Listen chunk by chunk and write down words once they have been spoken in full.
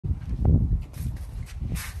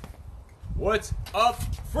What's up,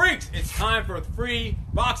 freaks? It's time for a free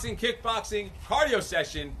boxing, kickboxing, cardio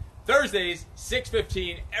session. Thursdays,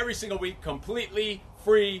 6:15, every single week, completely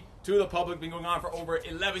free to the public. Been going on for over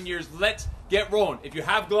 11 years. Let's get rolling. If you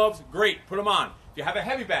have gloves, great, put them on. If you have a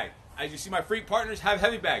heavy bag, as you see my freak partners have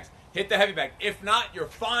heavy bags, hit the heavy bag. If not, you're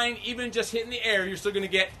fine. Even just hitting the air, you're still going to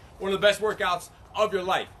get one of the best workouts of your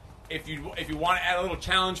life. If you want to add a little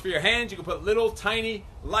challenge for your hands, you can put little tiny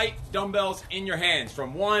light dumbbells in your hands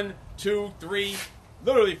from 1, 2, 3,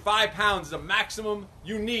 literally 5 pounds is the maximum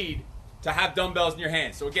you need to have dumbbells in your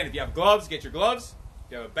hands. So again, if you have gloves, get your gloves.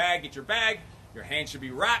 If you have a bag, get your bag. Your hands should be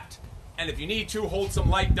wrapped. And if you need to, hold some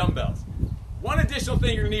light dumbbells. One additional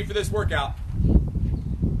thing you're going to need for this workout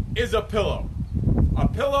is a pillow. A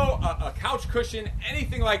pillow, a couch cushion,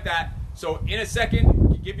 anything like that. So in a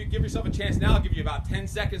second, give yourself a chance now. I'll give you about 10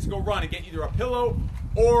 seconds to go run and get either a pillow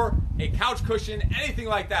or a couch cushion, anything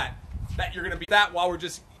like that, that you're going to be that while we're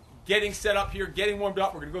just getting set up here, getting warmed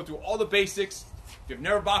up. We're going to go through all the basics. If you've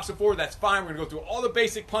never boxed before, that's fine. We're going to go through all the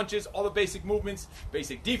basic punches, all the basic movements,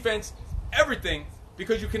 basic defense, everything,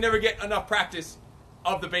 because you can never get enough practice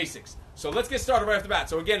of the basics. So let's get started right off the bat.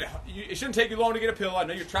 So again, it shouldn't take you long to get a pillow. I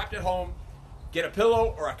know you're trapped at home. Get a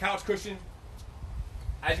pillow or a couch cushion.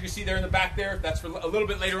 As you can see there in the back there, that's for a little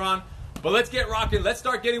bit later on. But let's get rocking. Let's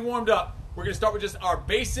start getting warmed up. We're going to start with just our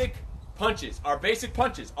basic punches. Our basic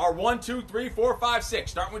punches. Our 1, 2, 3, 4, 5,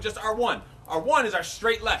 6. Starting with just our 1. Our 1 is our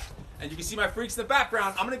straight left. And you can see my freaks in the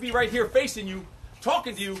background. I'm going to be right here facing you,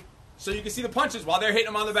 talking to you, so you can see the punches while they're hitting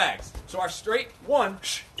them on the bags. So our straight 1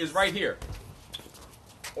 is right here.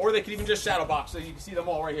 Or they can even just shadow box so you can see them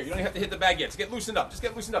all right here. You don't even have to hit the bag yet. Just get loosened up. Just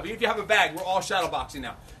get loosened up. Even if you have a bag, we're all shadow boxing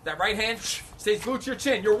now. That right hand stays glued to your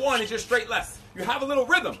chin. Your 1 is your straight left. You have a little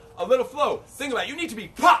rhythm, a little flow. Think about it. You need to be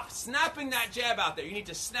pop, snapping that jab out there. You need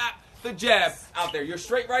to snap the jab out there. Your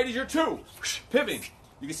straight right is your 2. Pivoting.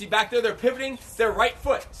 You can see back there, they're pivoting their right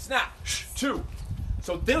foot. Snap. 2.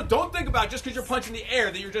 So don't think about just because you're punching the air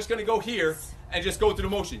that you're just going to go here and just go through the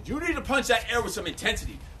motion. You need to punch that air with some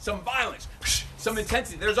intensity, some violence, some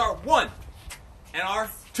intensity. There's our 1 and our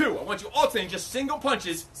 2. I want you alternating just single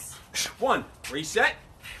punches. 1, reset.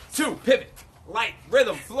 2, pivot. Light,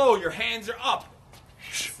 rhythm, flow. Your hands are up.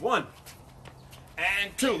 1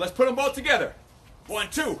 and 2. Let's put them both together. 1,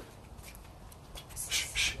 2.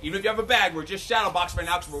 Even if you have a bag, we're just shadow box right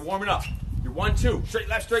now because we're warming up. You're 1, 2. Straight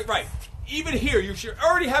left, straight right. Even here, you should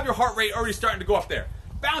already have your heart rate already starting to go up there.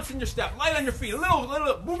 Bouncing your step, light on your feet, a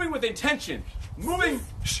little moving with intention, moving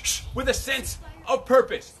with a sense of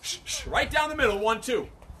purpose. Right down the middle, 1, 2.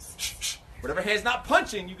 Whatever hand's not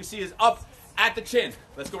punching, you can see is up at the chin.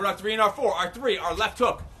 Let's go with our 3 and our 4. Our 3, our left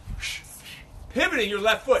hook. Pivoting your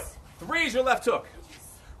left foot. 3 is your left hook.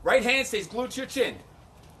 Right hand stays glued to your chin.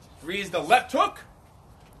 3 is the left hook.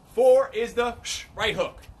 4 is the right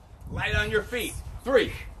hook. Light on your feet.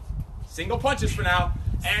 3. Single punches for now.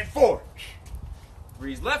 And 4.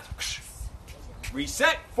 3's left.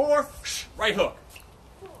 Reset. 4. Right hook.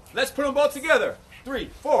 Let's put them both together. 3,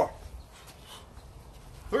 4.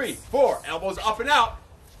 3, 4. Elbows up and out.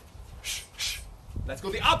 Let's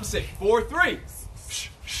go the opposite. 4, 3.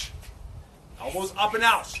 Elbows up and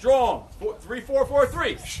out. Strong. 3, 4, 4,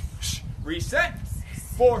 3. Reset.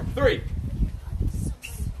 4, 3.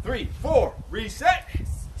 3, 4. Reset.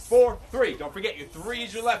 4, 3. Don't forget, your 3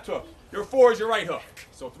 is your left hook. Your 4 is your right hook.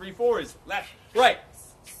 So 3, 4 is left, right.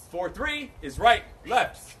 4, 3 is right,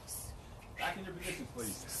 left. Back in your positions,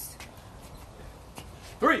 please.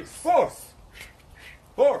 3, 4.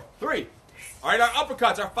 4, 3. All right, our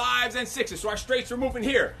uppercuts, our 5s and 6s. So our straights are moving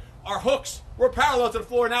here. Our hooks were parallel to the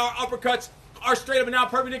floor. Now our uppercuts are straight up and down,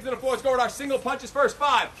 perpendicular to the floor. Let's go with our single punches first.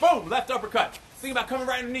 5, boom, left uppercut. Think about coming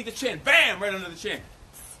right underneath the chin. Bam, right under the chin.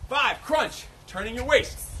 5, crunch, turning your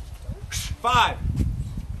waist. 5.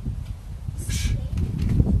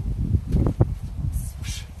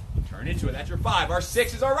 Turn into it. That's your 5. Our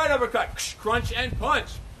 6 is our right uppercut. Crunch and punch.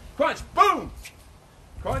 Crunch, boom.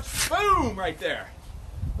 Crunch, boom, right there.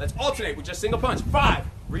 Let's alternate with just single punch. 5.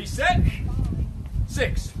 Reset.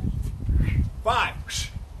 6. 5.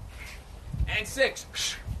 And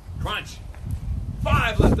 6. Crunch.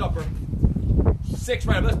 5 left upper. 6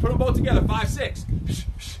 right upper. Let's put them both together. 5, 6.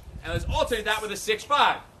 And let's alternate that with a 6,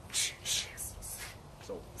 5.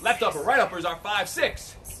 So left upper, right upper is our 5,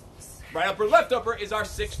 6. Right upper, left upper is our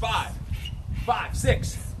 6, 5. 5,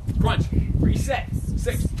 6. Crunch. Reset.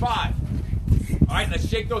 6, 5. All right, let's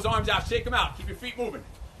shake those arms out. Shake them out. Keep your feet moving.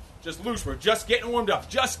 Just loose. We're just getting warmed up.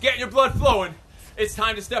 Just getting your blood flowing. It's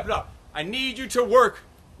time to step it up. I need you to work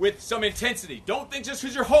with some intensity. Don't think just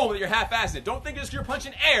because you're home that you're half-assed it. Don't think just because you're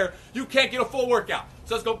punching air you can't get a full workout.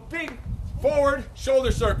 So let's go big forward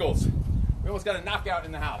shoulder circles. We almost got a knockout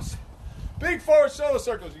in the house. Big forward shoulder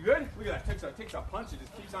circles. You good? Look at that. Takes a punch. It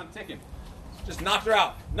just keeps on ticking. Just knocked her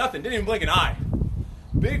out. Nothing. Didn't even blink an eye.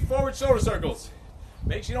 Big forward shoulder circles.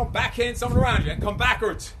 Make sure you don't backhand someone around you and come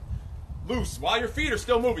backwards. Loose while your feet are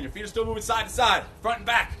still moving. Your feet are still moving side to side, front and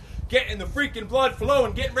back. Getting the freaking blood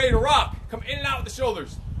flowing, getting ready to rock. Come in and out with the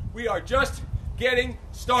shoulders. We are just getting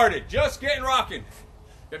started. Just getting rocking.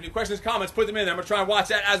 If you have any questions, comments, put them in there. I'm going to try and watch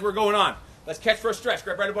that as we're going on. Let's catch for a stretch.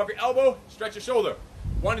 Grab right above your elbow. Stretch your shoulder.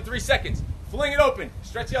 1 to 3 seconds. Fling it open.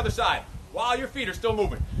 Stretch the other side while your feet are still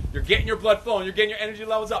moving. You're getting your blood flowing. You're getting your energy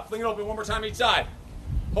levels up. Fling it open one more time each side.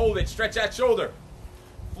 Hold it. Stretch that shoulder.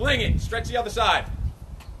 Fling it. Stretch the other side.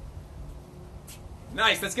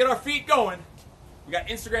 Nice. Let's get our feet going. We got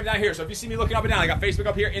Instagram down here. So if you see me looking up and down, I got Facebook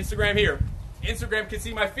up here, Instagram here. Instagram can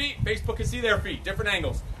see my feet. Facebook can see their feet. Different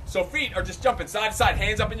angles. So feet are just jumping side to side.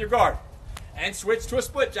 Hands up in your guard. And switch to a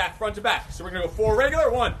split jack front to back. So we're going to go 4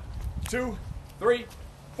 regular. 1, 2, 3,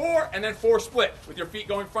 4. And then 4 split with your feet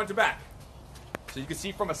going front to back. So you can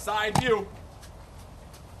see from a side view.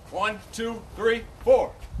 1, 2, 3,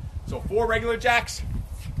 4. So 4 regular jacks.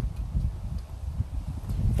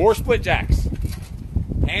 4 split jacks.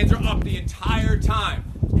 Hands are up the entire time.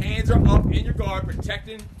 Hands are up in your guard,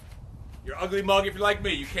 protecting your ugly mug if you're like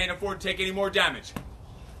me. You can't afford to take any more damage.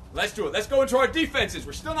 Let's do it. Let's go into our defenses.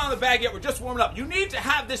 We're still not on the bag yet. We're just warming up. You need to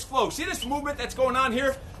have this flow. See this movement that's going on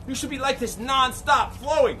here? You should be like this non-stop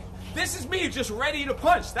flowing. This is me just ready to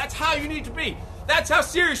punch. That's how you need to be. That's how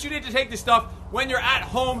serious you need to take this stuff when you're at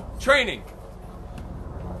home training.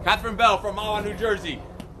 Catherine Bell from Mahwah, New Jersey.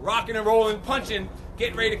 Rocking and rolling, punching,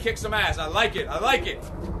 getting ready to kick some ass. I like it. I like it.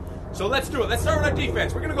 So let's do it. Let's start with our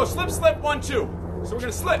defense. We're going to go slip, slip, 1, 2. So we're going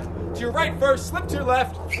to slip to your right first, slip to your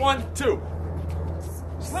left, 1, 2.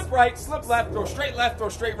 Slip right, slip left, throw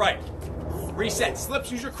straight right. Reset.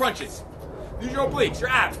 Slips, use your crunches. Use your obliques, your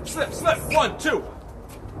abs. Slip, slip, 1, 2.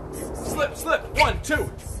 Slip, slip, 1, 2. So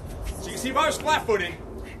you can see if I was flat-footed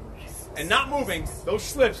and not moving, those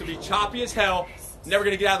slips would be choppy as hell, never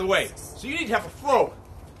going to get out of the way. So you need to have a flow.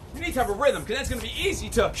 You need to have a rhythm, because that's going to be easy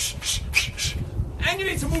to and you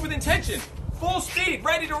need to move with intention. Full speed,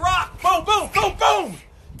 ready to rock. Boom, boom, boom, boom.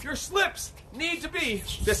 Your slips need to be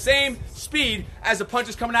the same speed as the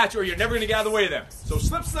punches coming at you, or you're never going to get out of the way of them. So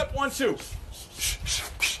slip, slip, 1, 2.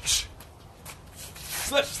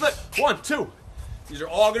 Slip, slip, 1, 2. These are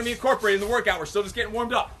all going to be incorporated in the workout. We're still just getting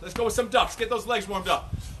warmed up. Let's go with some ducks. Get those legs warmed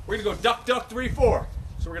up. We're going to go duck, duck, 3, 4.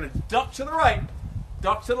 So we're going to duck to the right,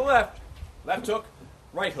 duck to the left, left hook,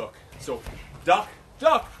 right hook. So duck,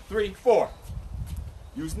 duck, 3, 4.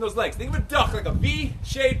 Using those legs. Think of a duck like a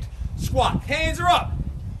V-shaped squat. Hands are up.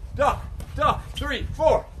 Duck, duck, 3,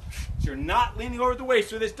 4. So you're not leaning over the waist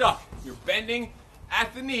for this duck. You're bending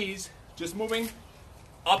at the knees, just moving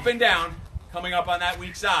up and down, coming up on that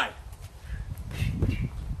weak side.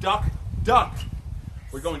 Duck, duck.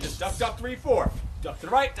 We're going just duck, duck, 3, 4. Duck to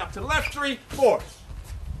the right, duck to the left, 3, 4.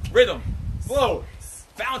 Rhythm, flow,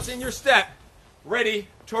 bounce in your step, ready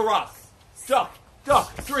to rock. Duck,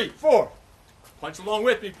 duck, 3, 4. Punch along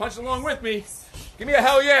with me, punch along with me. Give me a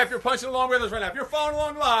hell yeah if you're punching along with us right now. If you're following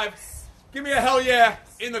along live, give me a hell yeah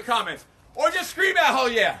in the comments. Or just scream out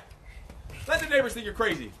hell yeah. Let the neighbors think you're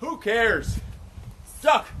crazy. Who cares?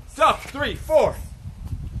 Duck, duck, 3, 4.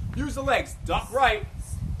 Use the legs. Duck right,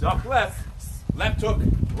 duck left, left hook,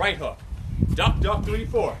 right hook. Duck, duck, 3,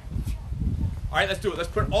 4. All right, let's do it. Let's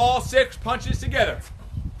put all 6 punches together.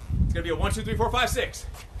 It's going to be a 1, 2, 3, 4, 5, 6.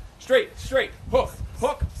 Straight, straight, hook,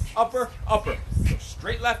 hook, upper, upper. So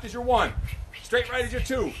straight left is your 1. Straight right is your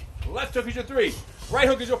 2. Left hook is your 3. Right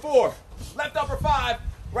hook is your 4. Left upper 5.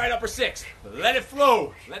 Right upper 6. Let it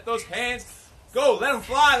flow. Let those hands go. Let them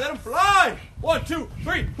fly. Let them fly. 1, 2,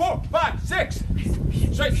 3, 4, 5, 6.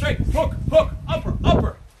 Straight, straight, hook, hook, upper,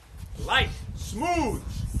 upper. Light, smooth.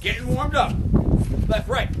 Getting warmed up. Left,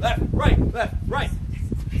 right, left, right.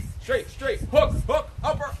 Straight, straight, hook, hook,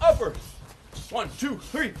 upper, upper. 1, 2,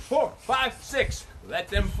 3, 4, 5, 6. Let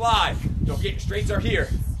them fly. Don't get straights are here.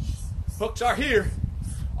 Hooks are here.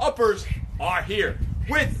 Uppers are here.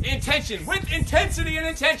 With intention, with intensity and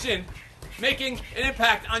intention, making an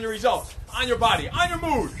impact on your results, on your body, on your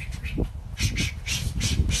mood.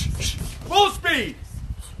 Full speed.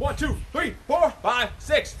 1, 2, 3, 4, 5,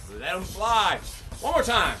 6. Let them fly. One more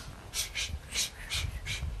time.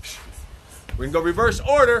 We're going to go reverse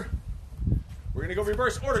order. We're going to go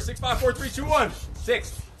reverse order. 6, 5, 4, 3, 2, 1.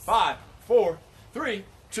 6, 5, 4, 3,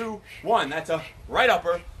 2, 1. That's a right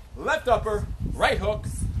upper, right hook,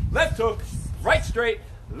 right straight,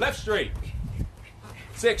 left straight.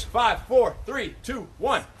 6, 5, 4, 3, 2,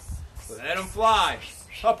 1. Let them fly.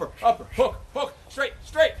 Upper, upper, hook, hook, straight,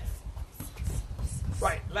 straight.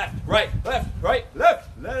 right, left, right, left, right, left.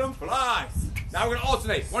 Let them fly. Now we're going to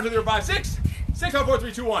alternate. 1, 2, 3, 4, 5, 6. 6, 5, 4,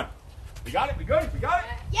 3, 2, 1. We got it? We good? We got it?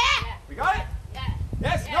 Yeah. We got it? Yeah.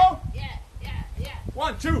 Yes? Yeah. No? Yeah.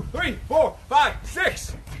 1, 2, 3, 4, 5,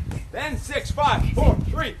 6. Then 6, 5, 4,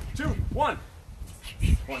 3, 2, 1.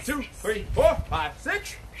 1, 2, 3, 4, 5,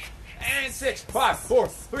 6. And 6, 5, 4,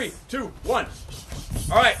 3, 2, 1.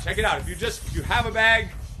 All right, check it out. If you have a bag,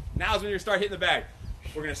 now's when you start hitting the bag.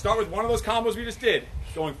 We're going to start with one of those combos we just did,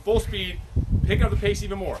 going full speed, picking up the pace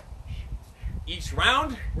even more. Each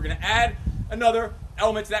round, we're going to add another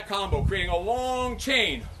element to that combo, creating a long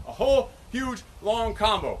chain, a whole huge long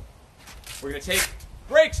combo. We're going to take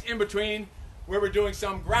breaks in between where we're doing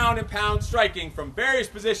some ground and pound striking from various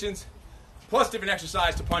positions, plus different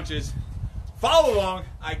exercise to punches. Follow along.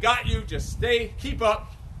 I got you. Just stay, keep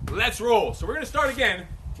up. Let's roll. So we're going to start again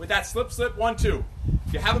with that slip, slip, 1, 2.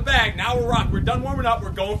 If you have a bag, now we're rocking. We're done warming up.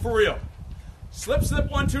 We're going for real. Slip, slip,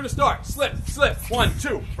 1, 2 to start. Slip, slip, 1,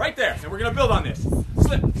 2. Right there. And we're going to build on this.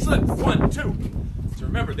 Slip, slip, 1, 2. So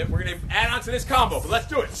remember that we're going to add on to this combo, but let's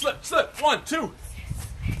do it. Slip, slip, 1, 2.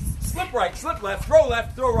 Slip right, slip left,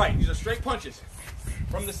 throw right. These are straight punches.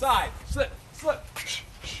 From the side. Slip, slip.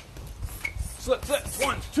 Slip, slip,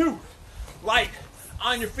 1, 2. Light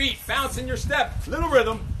on your feet, bouncing your step. Little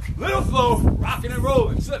rhythm, little flow, rocking and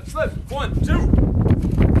rolling. Slip, slip, 1, 2.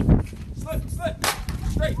 Slip, slip,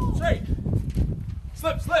 straight, straight.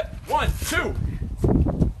 Slip, slip, 1, 2.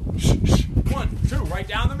 1, 2, right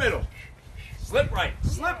down the middle. Slip right,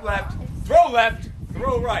 slip left, throw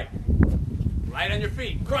right. Light on your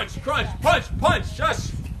feet. Crunch, crunch, punch, punch,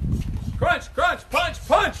 shush. Crunch, crunch, punch,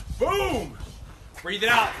 punch. Boom. Breathe it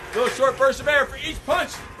out. Little short burst of air for each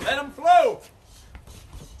punch. Let them flow.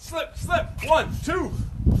 Slip, slip. 1, 2.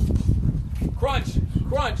 Crunch,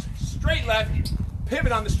 crunch. Straight left.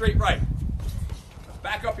 Pivot on the straight right.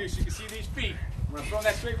 Back up here so you can see these feet. When I'm throwing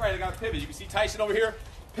that straight right, I got to pivot. You can see Tyson over here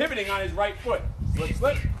pivoting on his right foot. Slip,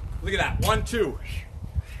 slip. Look at that. 1, 2.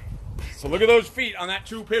 So look at those feet on that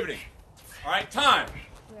 2 pivoting. All right, time.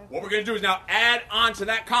 What we're going to do is now add on to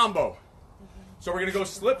that combo. So we're going to go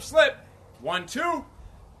slip, slip. 1, 2.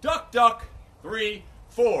 Duck, duck. 3,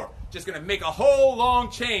 4. Just going to make a whole long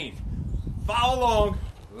chain. Follow along.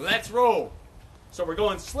 Let's roll. So we're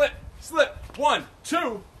going slip, slip. 1,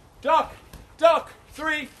 2. Duck, duck.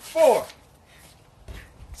 3, 4.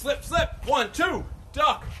 Slip, slip. 1, 2.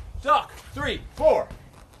 Duck, duck. 3, 4.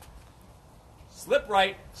 Slip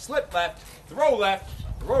right, slip left, throw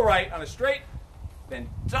right on a straight, then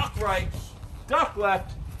duck right, duck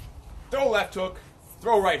left, throw left hook,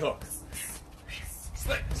 throw right hook.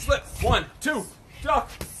 Slip, slip, 1, 2, duck,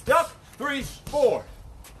 duck, 3, 4.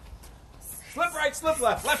 Slip right, slip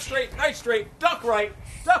left, left straight, duck right,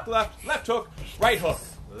 duck left hook, right hook.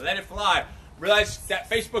 Let it fly. Realize that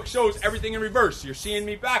Facebook shows everything in reverse. You're seeing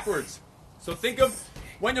me backwards. So think of,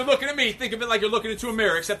 when you're looking at me, think of it like you're looking into a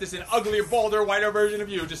mirror, except it's an uglier, balder, whiter version of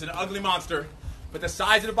you, just an ugly monster. But the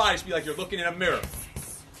size of the body should be like you're looking in a mirror,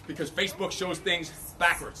 because Facebook shows things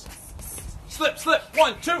backwards. Slip, slip,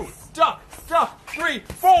 1, 2, duck, duck, 3,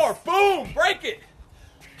 4, boom, break it.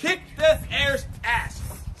 Kick the air's ass.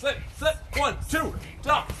 Slip, slip, 1, 2,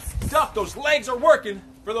 duck, duck. Those legs are working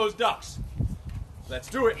for those ducks. Let's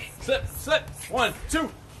do it. Slip, slip, 1,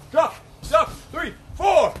 2, duck, duck, 3,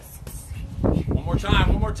 4. One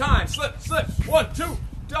more time. Slip, slip, 1, 2,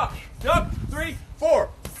 duck, duck, 3, 4.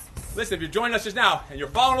 Listen, if you're joining us just now and you're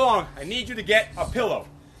following along, I need you to get a pillow.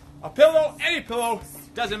 A pillow, any pillow,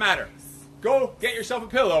 doesn't matter. Go get yourself a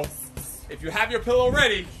pillow. If you have your pillow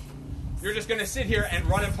ready, you're just going to sit here and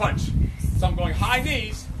run and punch. So I'm going high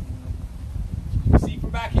knees. See from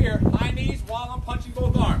back here, high knees while I'm punching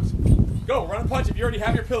both arms. Go, run and punch if you already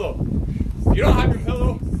have your pillow. If you don't have your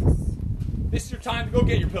pillow, this is your time to go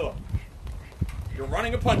get your pillow. You're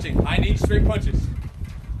running and punching, high knees, straight punches.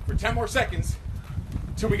 For 10 more seconds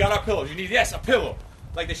until we got our pillows. You need, yes, a pillow.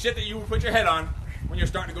 Like the shit that you would put your head on when you're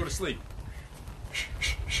starting to go to sleep.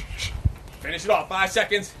 Finish it off, 5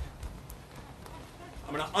 seconds.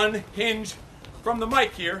 I'm going to unhinge from the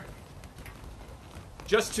mic here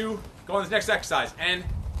just to go on this next exercise. And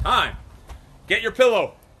time. Get your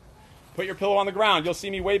pillow. Put your pillow on the ground. You'll see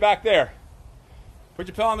me way back there. Put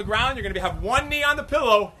your pillow on the ground. You're going to have one knee on the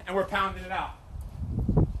pillow, and we're pounding it out.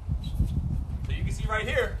 So you can see right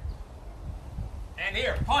here and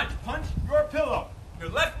here. Punch. Punch your pillow. Your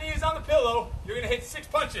left knee is on the pillow. You're going to hit 6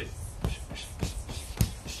 punches.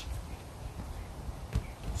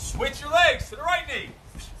 Switch your legs to the right knee.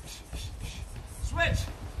 Switch.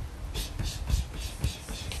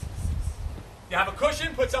 You have a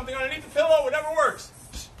cushion, put something underneath the pillow, whatever works.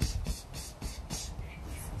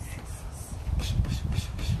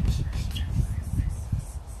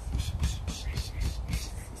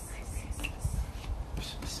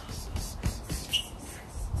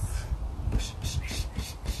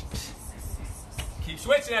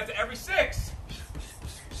 switching after every 6.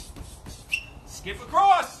 Skip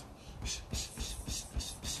across.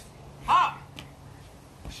 Hop.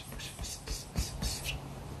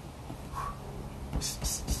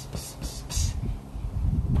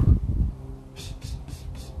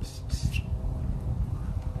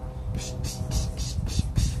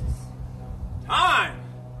 Time.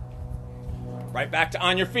 Right back to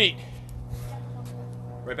on your feet.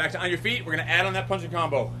 Right back to on your feet. We're going to add on that punching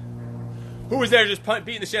combo. Who was there just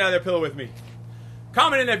beating the shit out of their pillow with me?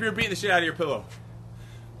 Comment in if you're beating the shit out of your pillow.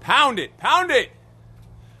 Pound it. Pound it.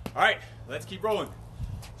 All right, let's keep rolling.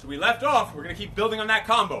 So we left off. We're going to keep building on that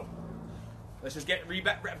combo. Let's just get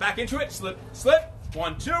back into it. Slip, slip.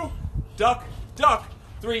 1, 2. Duck, duck.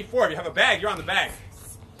 3, 4. If you have a bag, you're on the bag.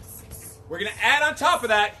 We're going to add on top of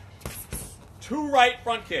that 2 right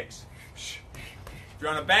front kicks. If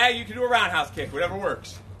you're on a bag, you can do a roundhouse kick, whatever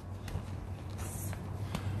works.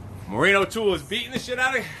 Marino Tool is beating the shit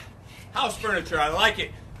out of house furniture. I like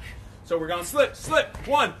it. So we're going slip, slip.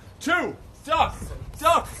 1, 2, duck,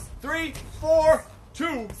 duck. 3, 4,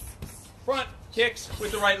 2. Front kicks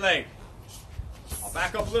with the right leg. I'll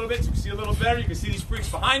back up a little bit so you can see a little better. You can see these freaks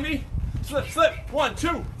behind me. Slip, slip. 1,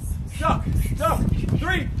 2. Duck, duck.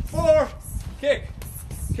 3, 4. Kick,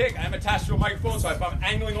 kick. I'm attached to a microphone, so if I'm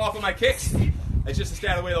angling off of my kicks, it's just to stay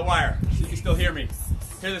out of the way of the wire, so you can still hear me.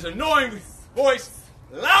 Hear this annoying voice,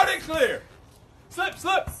 loud and clear. Slip,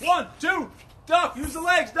 slip. 1, 2. Duck. Use the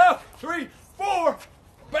legs. Duck. 3, 4.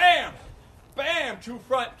 Bam. Bam. 2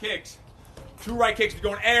 front kicks. 2 right kicks. If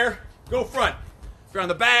you're going air, go front. If you're on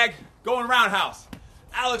the bag, go in roundhouse.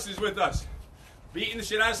 Alex is with us, beating the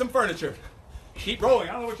shit out of some furniture. Keep rolling.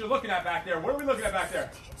 I don't know what you're looking at back there. What are we looking at back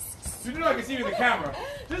there? You know I can see you in the camera.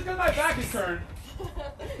 Just because my back is turned,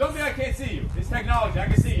 don't mean I can't see you. It's technology. I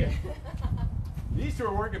can see you. These two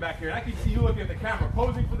are working back here, and I can see you looking at the camera,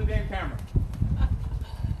 posing for the damn camera.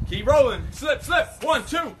 Keep rolling. Slip, slip. 1,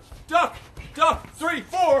 2. Duck, duck. 3,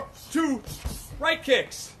 4. 2 right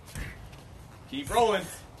kicks. Keep rolling.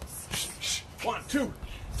 1, 2.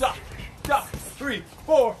 Duck, duck. 3,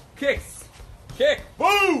 4. Kick, kick.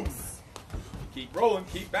 Boom. Keep rolling.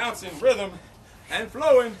 Keep bouncing. Rhythm and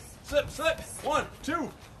flowing. Slip, slip. 1,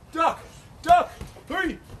 2. Duck, duck.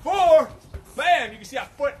 3, 4. Bam. You can see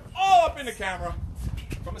that foot all up in the camera.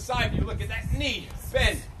 From the side view, look at that knee.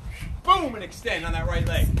 Bend. Boom, and extend on that right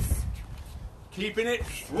leg. Keeping it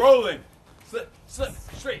rolling. Slip, slip.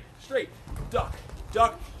 Straight, straight. Duck,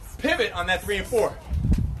 duck. Pivot on that 3 and 4.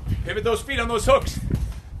 Pivot those feet on those hooks.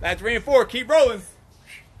 That 3 and 4. Keep rolling.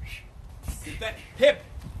 Get that hip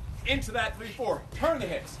into that 3, 4. Turn the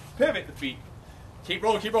hips. Pivot the feet. Keep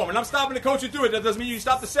rolling, keep rolling. When I'm stopping to coach you through it, that doesn't mean you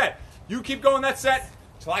stop the set. You keep going that set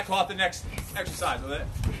until I call out the next exercise, or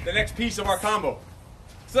the next piece of our combo.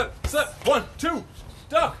 Slip, slip. 1, 2.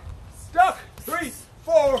 Duck, duck. 3,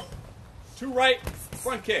 4. 2 right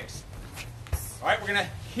front kicks. All right, we're going to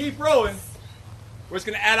keep rolling. We're just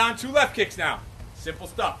going to add on 2 left kicks now. Simple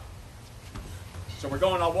stuff. So we're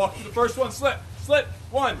going, I'll walk through the first one. Slip, slip.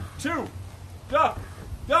 1, 2. Duck,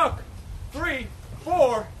 duck. 3,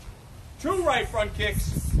 4. 2 right front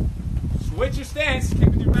kicks. Switch your stance. Kick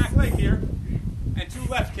with your back leg here. And 2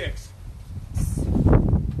 left kicks. So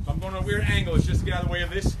I'm going on a weird angle. It's just to get out of the way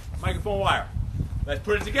of this microphone wire. Let's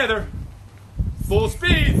put it together. Full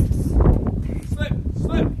speed. Slip,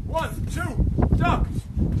 slip. 1, 2. Duck,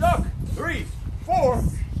 duck. 3, 4.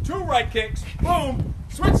 2 right kicks. Boom.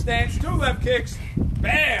 Switch stance. 2 left kicks.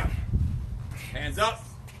 Bam. Hands up.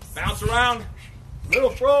 Bounce around.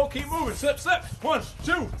 Little throw. Keep moving. Slip, slip. 1,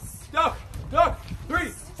 2. Duck, duck. 3,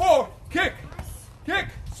 4. Kick, kick.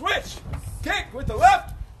 Switch. Kick with the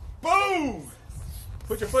left. Boom.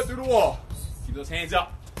 Put your foot through the wall. Keep those hands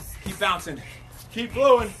up. Keep bouncing. Keep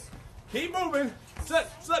blowing. Keep moving. Slip,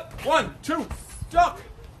 slip. 1, 2. Duck,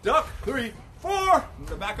 duck. 3, 4. I'm going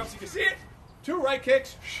to back up so you can see it. 2 right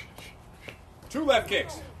kicks. 2 left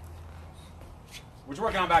kicks. What you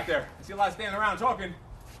working on back there? I see a lot of standing around talking.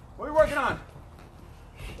 What are you working on?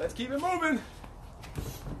 Let's keep it moving.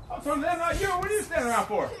 I'm from them, not you. What are you standing around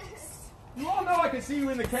for? You all know I can see you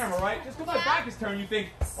in the camera, right? Just because my back is turned, you think,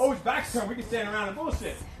 oh, his back's turned, we can stand around and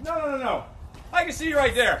bullshit. No, no, no, no. I can see you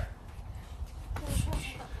right there.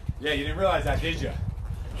 Yeah, you didn't realize that, did you?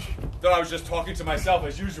 Thought I was just talking to myself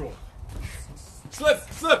as usual. Slip,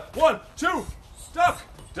 slip. 1, 2. Duck,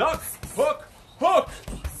 duck. Hook, hook.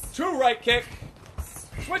 2 right kick.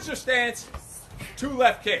 Switch your stance. 2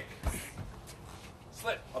 left kick.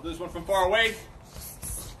 Slip. I'll do this one from far away.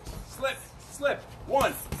 Slip, slip.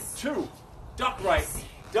 1, 2. Duck right,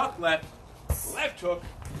 duck left. Left hook,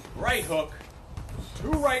 right hook.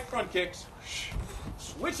 2 right front kicks.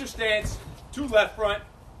 Switch your stance. 2 left front.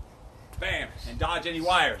 bam, and dodge any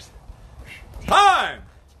wires. Time!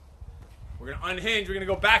 We're gonna unhinge, we're gonna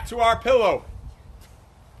go back to our pillow.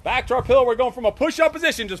 Back to our pillow, we're going from a push-up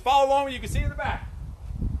position. Just follow along what you can see in the back.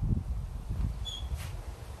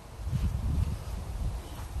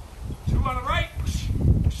 Two on the right,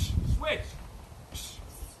 switch.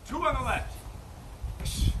 Two on the left.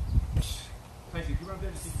 Tracy, can you run up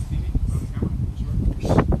there to see me? Run on the camera?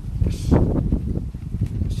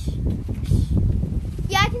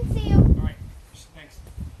 Yeah, I can see you. All right, thanks.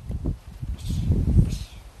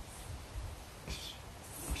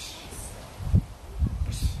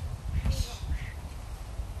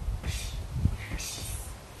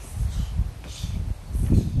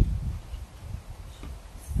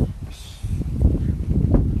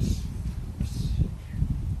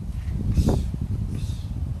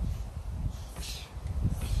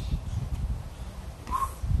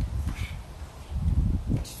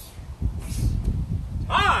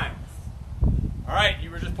 Time! All right,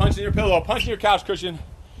 you were just punching your pillow, punching your couch cushion,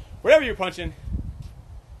 whatever you're punching.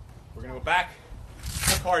 We're gonna go back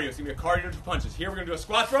to cardio. It's gonna be a cardio to punches. Here we're gonna do a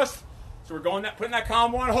squat thrust. So we're going putting that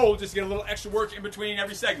combo on hold just to get a little extra work in between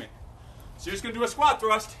every segment. So you're just gonna do a squat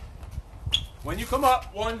thrust. When you come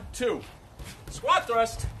up, 1, 2. Squat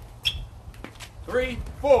thrust, 3,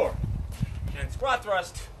 4. And squat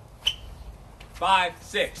thrust, 5,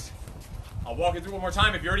 6. I'll walk you through one more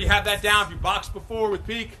time. If you already have that down, if you boxed before with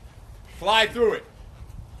peak, fly through it.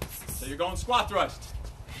 So you're going squat thrust.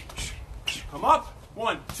 Come up,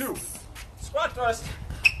 1, 2. Squat thrust,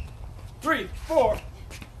 3, 4.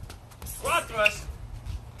 Squat thrust,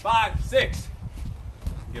 5, 6.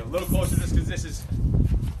 Get a little closer to this because this is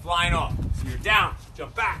flying off. So you're down,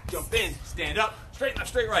 jump back, jump in, stand up, straight left,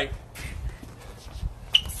 straight right.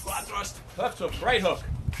 Squat thrust, left hook, right hook.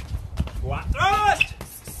 Squat thrust,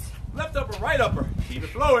 left upper, right upper. Keep it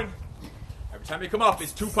flowing. Every time you come up,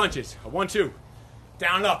 it's 2 punches. A 1, 2.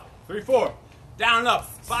 Down and up. 3, 4. Down and up.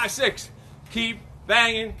 5, 6. Keep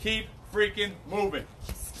banging. Keep freaking moving.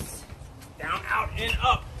 Down, out, in,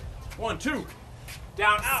 up. 1, 2.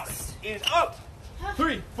 Down, out, in, up.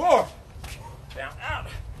 3, 4. Down, out,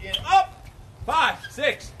 in, up. 5,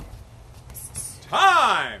 6.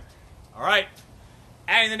 Time. All right.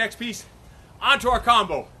 Adding the next piece onto our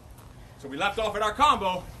combo. So we left off at our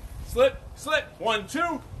combo. Slip, slip. 1,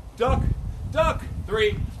 2. Duck, duck.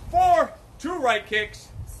 3, 4. 2 right kicks.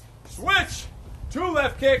 Switch. 2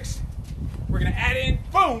 left kicks. We're going to add in,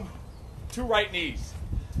 boom, 2 right knees.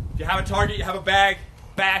 If you have a target, you have a bag,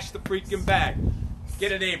 bash the freaking bag.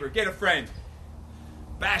 Get a neighbor, get a friend.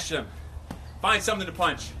 Bash them. Find something to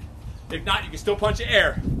punch. If not, you can still punch the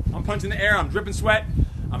air. I'm punching the air, I'm dripping sweat,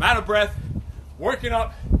 I'm out of breath, working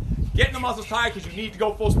up, getting the muscles tired because you need to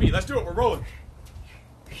go full speed. Let's do it, we're rolling.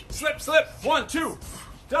 Slip, slip, 1, 2.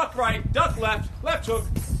 Duck right, duck left, left hook,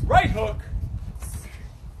 right hook.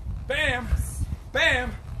 Bam,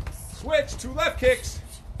 bam. Switch, 2 left kicks,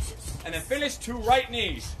 and then finish 2 right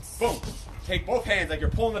knees. Boom. Take both hands like you're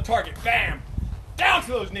pulling the target. Bam. Down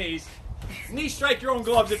to those knees. Knee strike your own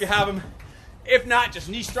gloves if you have them. If not, just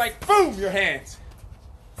knee strike, boom, your hands.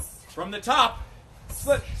 From the top,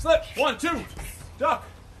 slip, slip, 1, 2. Duck,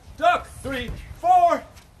 duck, 3, 4.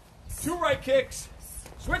 2 right kicks.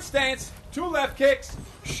 Switch stance, 2 left kicks.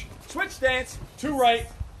 Switch stance, 2 right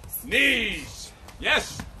knees.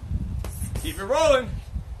 Yes. Keep it rolling.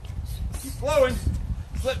 Keep flowing.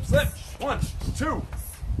 Slip, slip. 1, 2.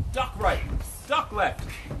 Duck right. Duck left.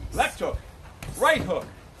 Left hook. Right hook.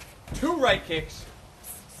 2 right kicks.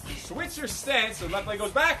 Switch your stance. So left leg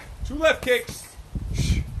goes back. 2 left kicks.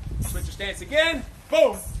 Switch your stance again.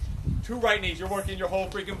 Boom. 2 right knees. You're working your whole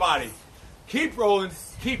freaking body. Keep rolling.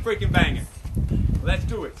 Keep freaking banging. Let's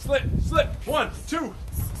do it. Slip, slip. 1, 2.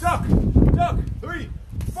 Duck. Duck. 3,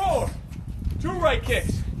 4. 2 right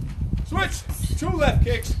kicks. Switch. 2 left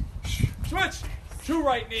kicks. Switch. 2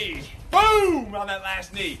 right knees. Boom! On that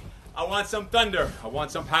last knee. I want some thunder. I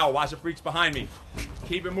want some power. Watch the freaks behind me.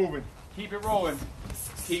 Keep it moving. Keep it rolling.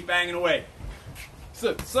 Keep banging away.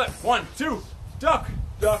 Slip, slip. 1, 2. Duck,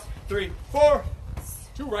 duck. 3, 4.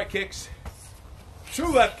 2 right kicks. 2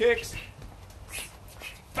 left kicks.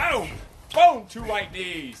 Boom! Boom! 2 right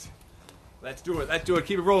knees. Let's do it. Let's do it.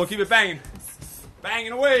 Keep it rolling. Keep it banging.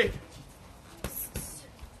 Banging away.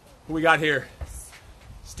 Who we got here?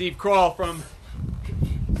 Steve Crawl from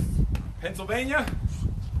Pennsylvania,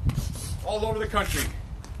 all over the country.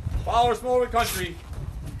 Followers from all over the country,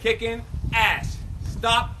 kicking ass.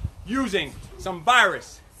 Stop using some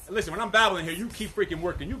virus. And listen, when I'm babbling here, you keep freaking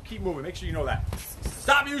working. You keep moving. Make sure you know that.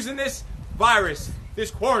 Stop using this virus,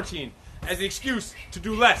 this quarantine, as an excuse to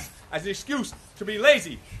do less, as an excuse to be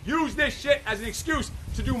lazy. Use this shit as an excuse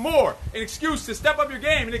to do more, an excuse to step up your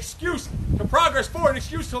game, an excuse to progress forward, an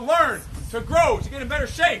excuse to learn, to grow, to get in better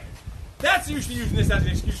shape. That's what you should be using this as an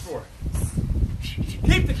excuse for.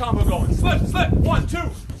 Keep the combo going. Slip, slip. 1, 2.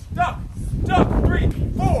 Duck, duck. 3,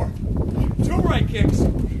 4. 2 right kicks.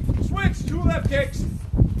 Switch. 2 left kicks.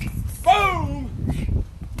 Boom.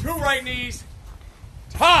 2 right knees.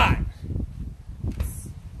 Time. What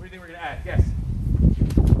do you think we're going to add? Guess.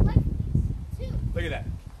 Look at that.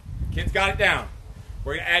 Kids got it down.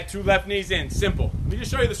 We're going to add 2 left knees in. Simple. Let me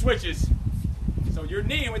just show you the switches. So you're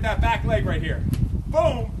kneeing with that back leg right here.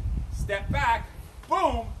 Boom. Step back.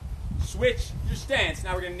 Boom. Switch your stance.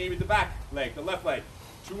 Now we're going to knee with the back leg, the left leg.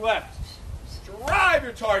 2 left. Drive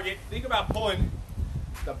your target. Think about pulling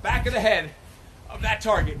the back of the head of that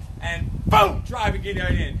target. And boom. Drive and get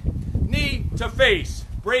right in. Knee to face.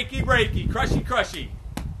 Breaky, breaky. Crushy, crushy.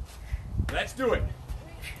 Let's do it.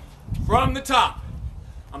 From the top.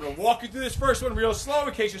 I'm going to walk you through this first one real slow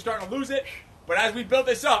in case you're starting to lose it. But as we build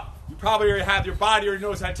this up, you probably already have your body already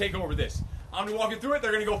knows how to take over this. I'm going to walk you through it.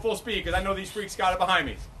 They're going to go full speed because I know these freaks got it behind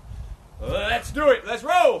me. Let's do it. Let's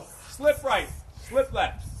roll. Slip right. Slip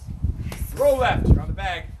left. Roll left. Around the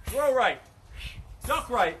bag. Throw right. Duck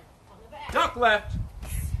right. Duck left.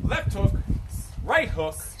 Left hook. Right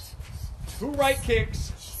hook. 2 right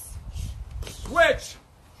kicks. Switch.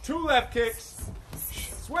 2 left kicks.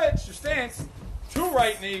 Switch your stance. 2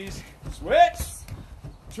 right knees. Switch.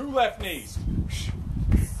 2 left knees.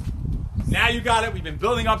 Now you got it. We've been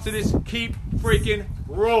building up to this. Keep freaking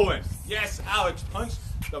rolling. Yes, Alex, punch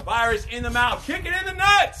the virus in the mouth. Kick it in the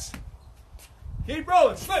nuts. Keep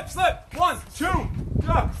rolling. Slip, slip. 1, 2.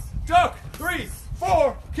 Duck, duck. 3,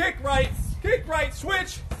 4. Kick right.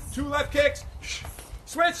 Switch. 2 left kicks.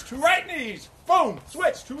 Switch. 2 right knees. Boom.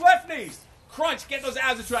 Switch. 2 left knees. Crunch. Get those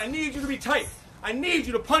abs into it. I need you to be tight. I need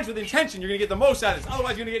you to punch with intention. You're going to get the most out of this.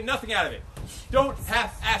 Otherwise, you're going to get nothing out of it. Don't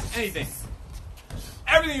half-ass anything.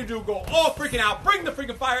 Everything you do, go all freaking out. Bring the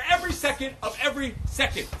freaking fire every second of every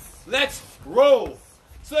second. Let's roll.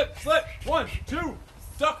 Slip, slip. 1, 2.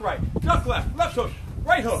 Duck right. Duck left. Left hook.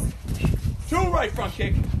 Right hook. 2 right front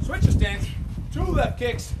kick. Switch your stance. 2 left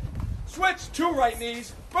kicks. Switch. 2 right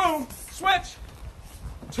knees. Boom. Switch.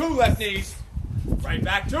 2 left knees. Right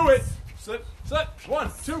back to it. Slip, slip.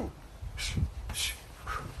 1, 2.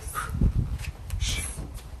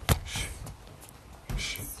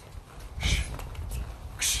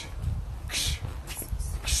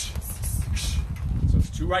 So it's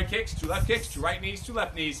 2 right kicks, 2 left kicks, 2 right knees, 2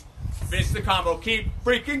 left knees. Finish the combo. Keep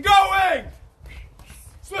freaking going.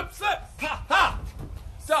 Slip, slip. Ha, ha.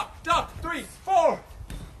 Duck, duck. 3, 4.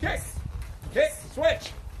 Kick, kick,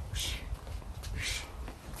 switch.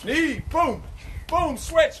 Knee, boom, boom,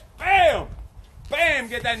 switch. Bam, bam.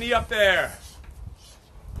 Get that knee up there.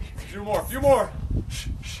 A few more, a few more.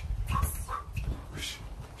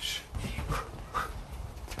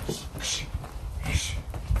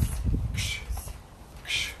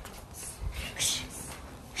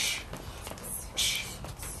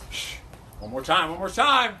 One more time, one more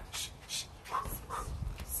time.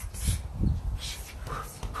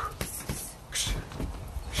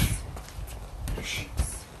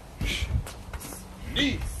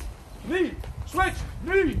 Knee, knee, switch,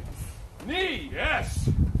 knee, knee, yes.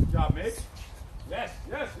 Good job, mate. Yes,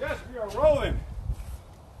 yes, yes, we are rolling.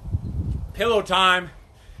 Pillow time.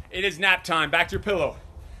 It is nap time. Back to your pillow.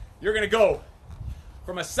 You're going to go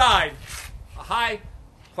from a side, a high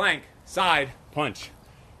plank side punch.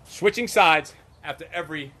 Switching sides after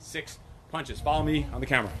every 6 punches. Follow me on the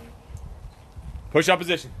camera. Push up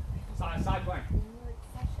position. Side plank.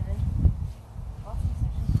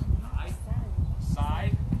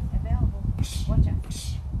 Side. Available. Watch out.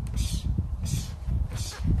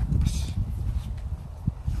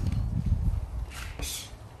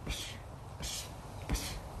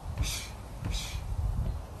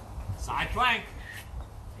 Side plank.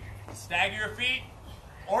 Stagger your feet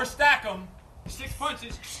or stack them. 6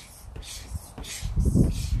 punches.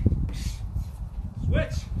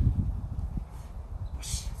 Switch.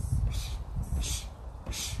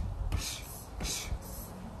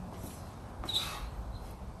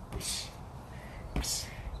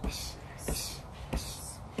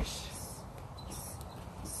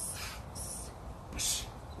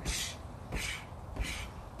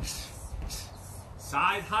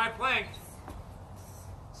 Side high plank.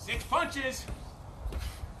 6 punches.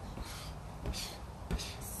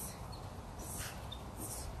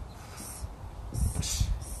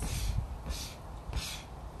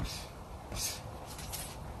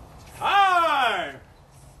 Time.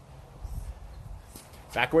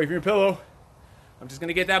 Back away from your pillow. I'm just going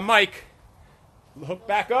to get that mic. Hook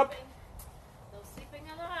back up. No sleeping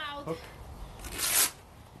allowed. Hook.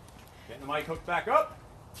 Getting the mic hooked back up.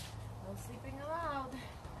 No sleeping allowed.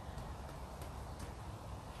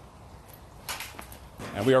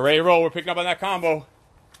 And we are ready to roll. We're picking up on that combo.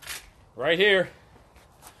 Right here.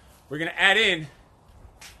 We're going to add in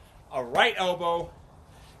a right elbow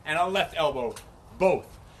and a left elbow. Both.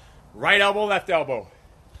 Right elbow, left elbow.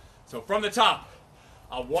 So from the top,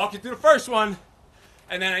 I'll walk you through the first one,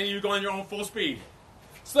 and then I need you to go on your own full speed.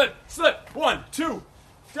 Slip, slip. 1, 2,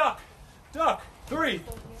 duck, duck. 3,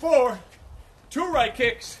 4. 2 right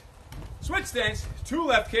kicks. Switch stance. 2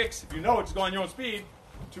 left kicks. If you know it, just go on your own speed.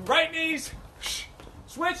 2 right knees.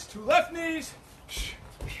 Switch. 2 left knees.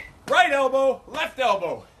 Right elbow, left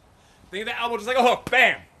elbow. Think of the elbow just like a hook.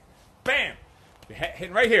 Bam, bam. You're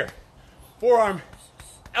hitting right here. Forearm,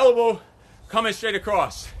 elbow, coming straight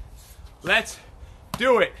across. Let's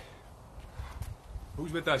do it.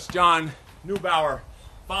 Who's with us? John Neubauer.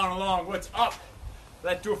 Following along. What's up?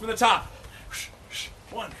 Let's do it from the top.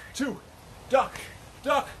 1, 2, duck,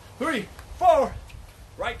 duck. 3, 4.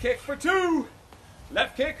 Right kick for 2.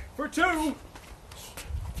 Left kick for 2.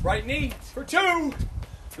 Right knee for 2.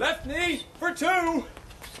 Left knee for 2.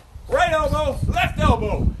 Right elbow, left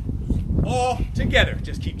elbow. All together.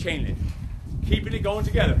 Just keep chaining it. Keeping it going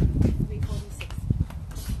together. 346.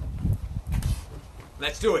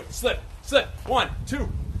 Let's do it. Slip, slip. 1, 2,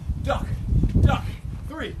 duck, duck.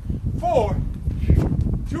 3, 4.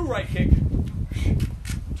 2 right kick.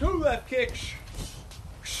 2 left kick.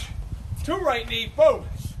 2 right knee. Boom,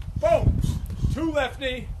 boom. 2 left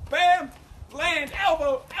knee. Bam. Land.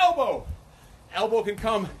 Elbow, elbow. Elbow can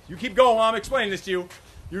come. You keep going while I'm explaining this to you.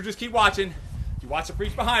 You just keep watching. You watch the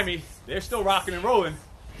freaks behind me. They're still rocking and rolling.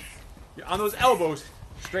 You're on those elbows,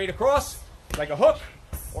 straight across, like a hook,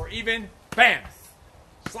 or even, bam,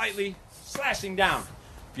 slightly slashing down.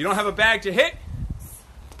 If you don't have a bag to hit,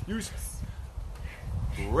 use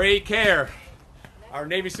great care. Our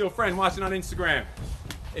Navy SEAL friend watching on Instagram.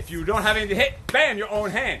 If you don't have anything to hit, bam, your own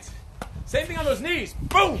hands. Same thing on those knees.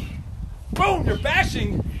 Boom, boom, you're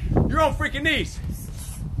bashing your own freaking knees.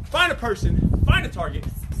 Find a person, find a target.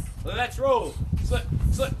 Let's roll. Slip,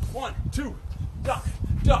 slip. 1, 2, duck,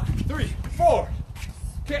 duck. 3, 4.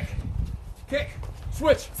 Kick, kick,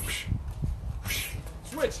 switch.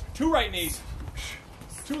 Switch. 2 right knees.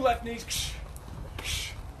 2 left knees.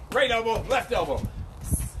 Right elbow, left elbow.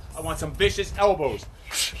 I want some vicious elbows.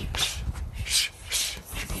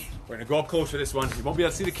 We're gonna go up close for this one. You won't be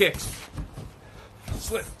able to see the kicks.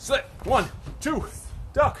 Slip, slip. 1, 2,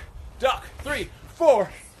 duck, duck. 3,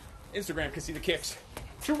 4. Instagram can see the kicks.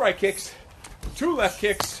 2 right kicks, 2 left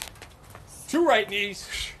kicks, 2 right knees,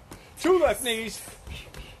 2 left knees,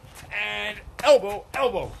 and elbow,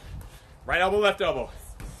 elbow. Right elbow, left elbow.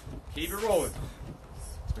 Keep it rolling.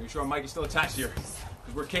 Just making sure our mic is still attached here,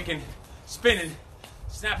 because we're kicking, spinning,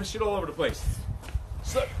 snapping shit all over the place.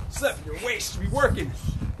 Slip, slip. Your waist should be working.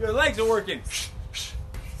 Your legs are working. Switch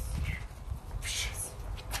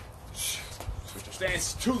your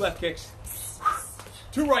stance. 2 left kicks,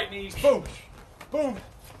 2 right knees. Boom, boom.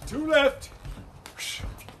 2 left.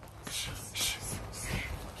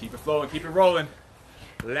 Keep it flowing, keep it rolling.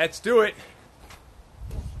 Let's do it.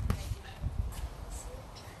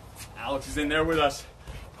 Alex is in there with us,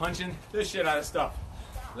 punching the shit out of stuff.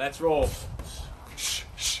 Let's roll.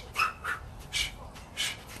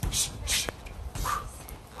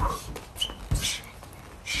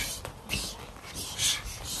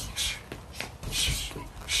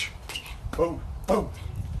 Boom, boom.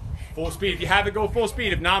 Full speed. If you have it, go full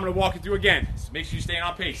speed. If not, I'm going to walk you through again. So make sure you stay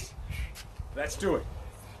on pace. Let's do it.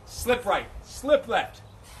 Slip right, slip left,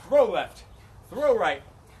 throw right,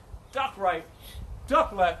 duck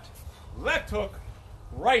left, left hook,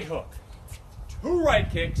 right hook. 2 right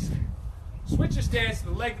kicks. Switch your stance,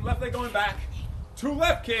 the leg, left leg going back. 2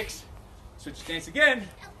 left kicks. Switch your stance again.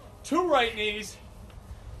 2 right knees.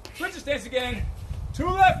 Switch your stance again. 2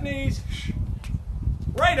 left knees.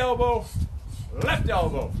 Right elbow, left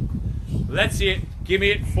elbow. Let's see it. Give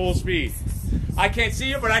me it full speed. I can't see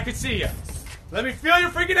you, but I can see you. Let me feel your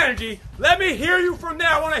freaking energy. Let me hear you from there.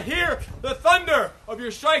 I want to hear the thunder of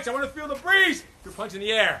your strikes. I want to feel the breeze. You're punching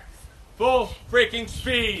the air. Full freaking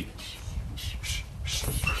speed.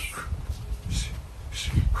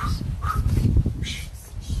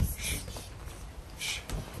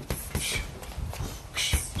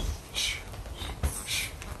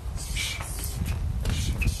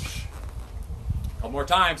 Couple more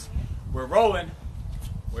times. We're rolling.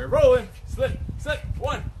 We're rolling. Slip, slip.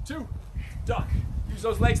 1, 2. Duck. Use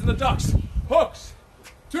those legs in the ducks. Hooks.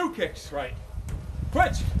 2 kicks, right.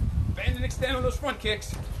 Switch. Bend and extend on those front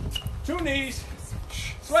kicks. 2 knees.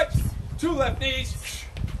 Switch. two left knees,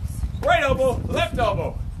 right elbow, left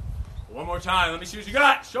elbow. One more time. Let me see what you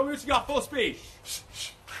got. Show me what you got. Full speed.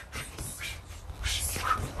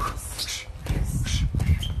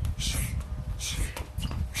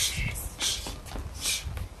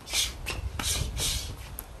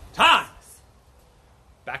 Time.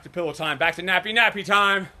 Back to pillow time. Back to nappy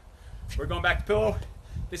time. We're going back to pillow.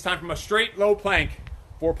 This time from a straight low plank.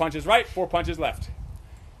 4 punches right, 4 punches left.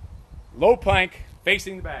 Low plank,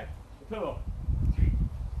 facing the bag. The pillow.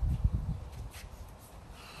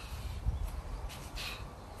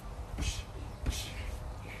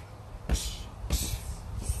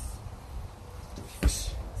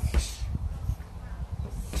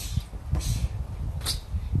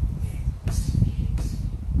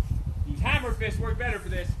 These hammer fists work better for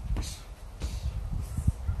this.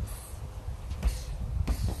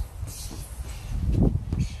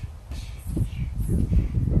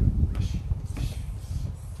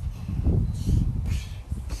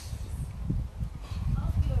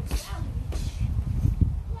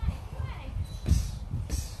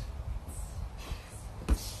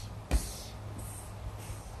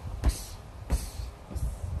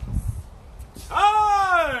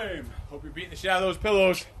 Hope you're beating the shit out of those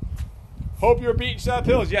pillows. Hope you're beating shit out of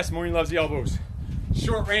pillows. Yes, Maureen loves the elbows.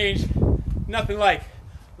 Short range, nothing like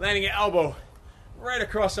landing an elbow right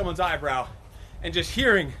across someone's eyebrow and just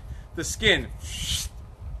hearing the skin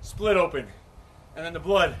split open and then the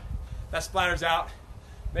blood that splatters out,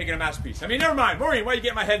 making a masterpiece. I mean, never mind. Maureen, why are you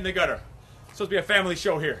getting my head in the gutter? It's supposed to be a family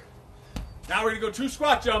show here. Now we're going to go 2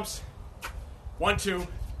 squat jumps. 1, 2.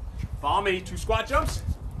 Follow me. 2 squat jumps.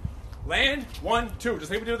 Land, 1, 2. Just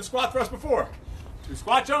like we did with the squat thrust before. 2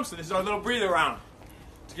 squat jumps, so this is our little breather round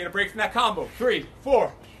to get a break from that combo. 3,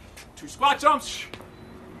 4. 2 squat jumps.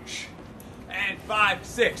 And 5,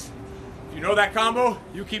 6. If you know that combo,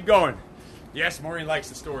 you keep going. Yes, Maureen likes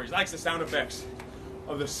the stories, likes the sound effects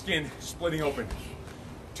of the skin splitting open.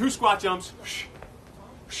 2 squat jumps.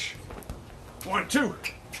 1, 2.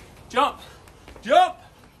 Jump. Jump.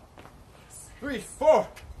 3, 4.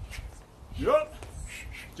 Jump.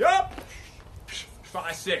 Jump.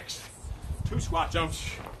 5, 6. 2 squat jumps.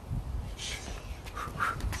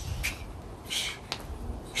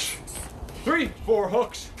 3, 4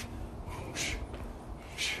 hooks.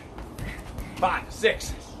 5, 6.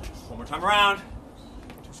 One more time around.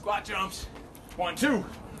 2 squat jumps. 1, 2.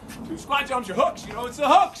 2 squat jumps. Your hooks. You know it's the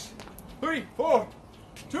hooks. 3, 4.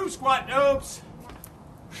 2 squat jumps.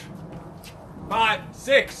 5,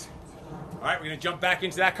 6. All right, we're going to jump back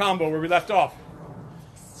into that combo where we left off.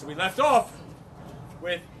 So we left off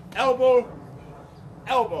with elbow,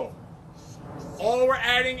 elbow. All we're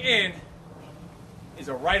adding in is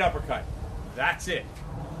a right uppercut. That's it.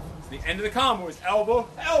 So the end of the combo is elbow,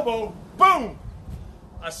 elbow, boom.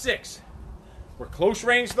 A 6. We're close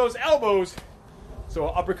range to those elbows, so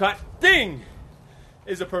an uppercut, ding,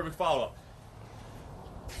 is a perfect follow-up.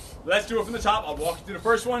 Let's do it from the top. I'll walk you through the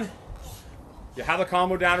first one. You have the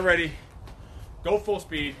combo down already. Go full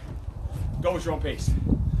speed. Go at your own pace.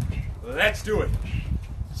 Let's do it.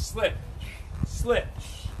 Slip, slip,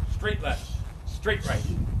 straight left, straight right,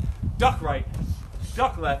 duck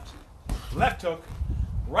left, left hook,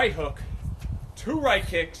 right hook, 2 right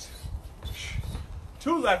kicks,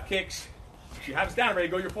 2 left kicks. If you have us down already,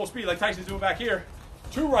 go your full speed like Tyson's doing back here.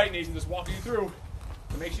 2 right knees and just walking you through.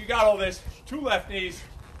 So make sure you got all this. 2 left knees,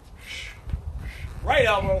 right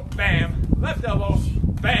elbow, bam, left elbow,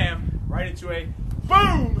 bam, right into a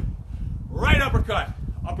boom, right uppercut.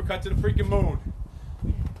 Uppercut to the freaking moon.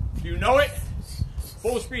 If you know it,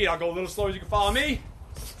 full speed. I'll go a little slower as you can follow me.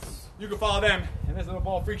 You can follow them. And there's a little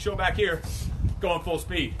ball freak show back here going full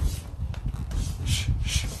speed.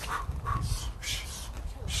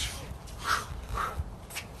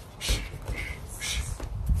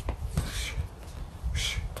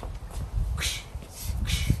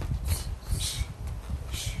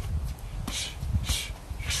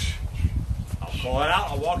 I'll pull it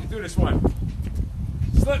out. I'll walk you through this one.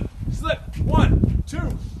 Slip, slip, 1,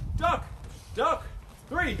 2, duck, duck,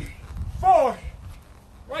 3, 4,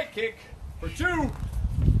 right kick for 2,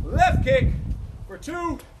 left kick for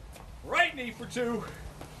 2, right knee for 2,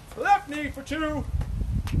 left knee for 2,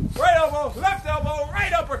 right elbow,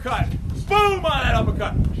 right uppercut, boom on that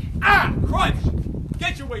uppercut, crunch,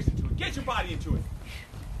 get your waist into it, get your body into it,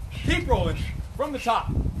 keep rolling from the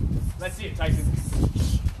top, let's see it, Tyson,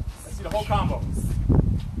 let's see the whole combo,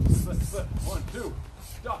 slip, slip, 1, 2,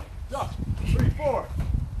 duck, duck, 3, 4,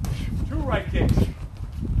 2 right kicks,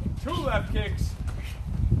 2 left kicks,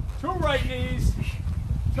 2 right knees,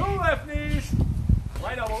 2 left knees,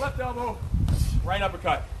 right elbow, right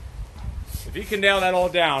uppercut. If you can nail that all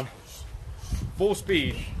down, full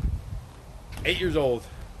speed, 8 years old.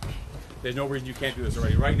 There's no reason you can't do this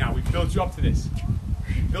already. Right now, we built you up to this.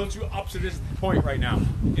 We built you up to this point right now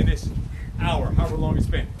in this hour, however long it's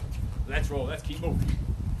been. Let's roll. Let's keep moving.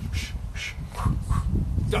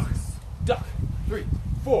 Duck, duck. 3,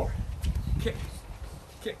 4. Kick,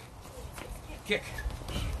 kick, kick,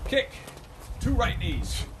 kick. 2 right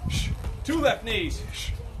knees, 2 left knees.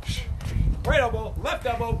 Right elbow, left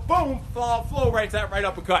elbow, boom, flow right to that right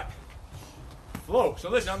uppercut. Flow. So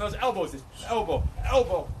listen on those elbows. Elbow,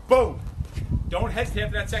 elbow, boom. Don't hesitate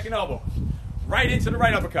after that second elbow. Right into the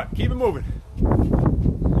right uppercut. Keep it moving.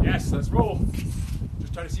 Yes, let's roll.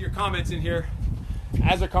 Just try to see your comments in here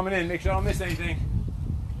as they're coming in. Make sure I don't miss anything.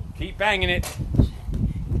 Keep banging it.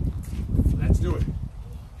 Let's do it.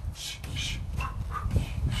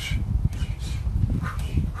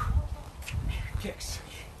 Kicks.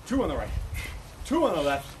 2 on the right. 2 on the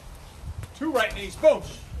left. 2 right knees. Boom.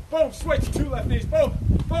 Boom. Switch. 2 left knees. Boom.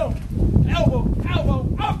 Boom. Elbow.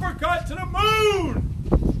 Elbow. Uppercut to the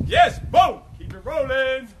moon. Yes. Boom. Keep it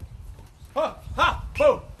rolling. Ha. Ha.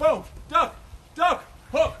 Boom. Boom. Duck. Duck.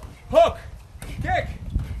 Hook. Hook. Kick.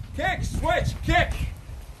 Kick. Switch. Kick.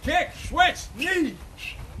 Kick. Switch. Knee.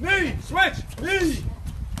 Knee. Switch. Knee.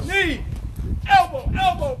 Knee. Elbow.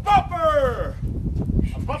 Elbow. Bumper.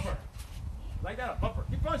 A bumper. Like that. A bumper.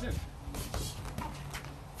 Keep punching.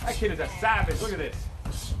 That kid is a savage. Look at this.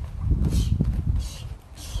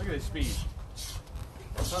 Look at his speed.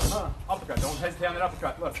 Uppercut. Don't hesitate on that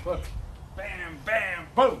uppercut. Look, look. Bam, bam,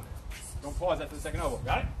 boom. Don't pause after the second elbow.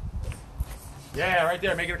 Got it? Yeah, right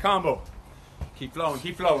there. Make it a combo. Keep flowing,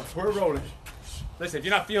 keep flowing. We're rolling. Listen, if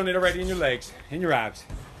you're not feeling it already in your legs, in your abs,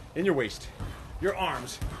 in your waist, your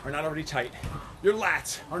arms are not already tight, your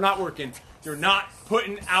lats are not working, you're not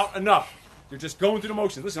putting out enough. You're just going through the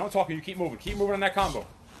motions. Listen, I'm talking, you keep moving. Keep moving on that combo.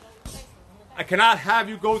 I cannot have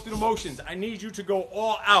you go through the motions. I need you to go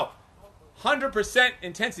all out. 100%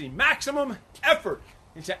 intensity, maximum effort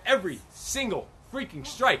into every single freaking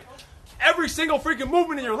strike. Every single freaking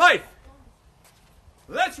movement in your life.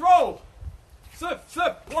 Let's roll. Slip,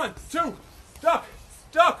 slip. 1, 2. Duck,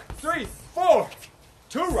 duck. 3, 4.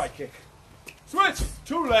 2 right kick. Switch.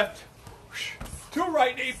 2 left. 2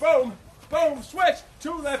 right knee. Boom. Boom. Switch.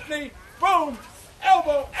 2 left knee. Boom.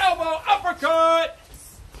 Elbow, elbow, uppercut.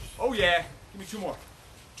 Oh, yeah. Give me 2 more.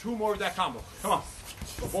 2 more of that combo. Come on.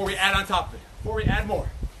 Before we add on top of it. Before we add more.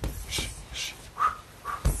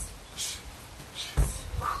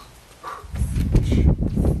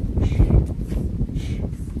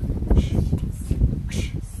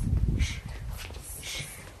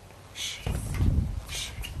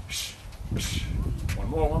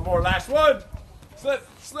 One more. Last one. Slip,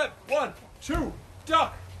 slip. 1, 2.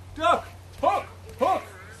 Duck, duck. Hook, hook.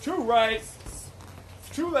 2 right.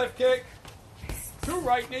 2 left kick. 2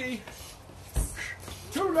 right knee.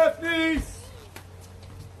 2 left knee.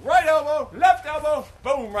 Right elbow, left elbow.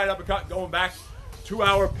 Boom, right uppercut. Going back to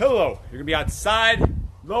our pillow. You're going to be outside,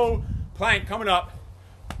 low plank coming up.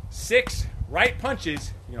 6 right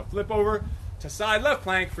punches. You're going to flip over to side left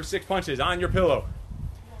plank for 6 punches on your pillow.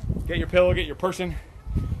 Get your pillow, get your person.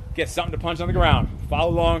 Get something to punch on the ground.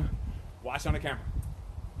 Follow along. Watch on the camera.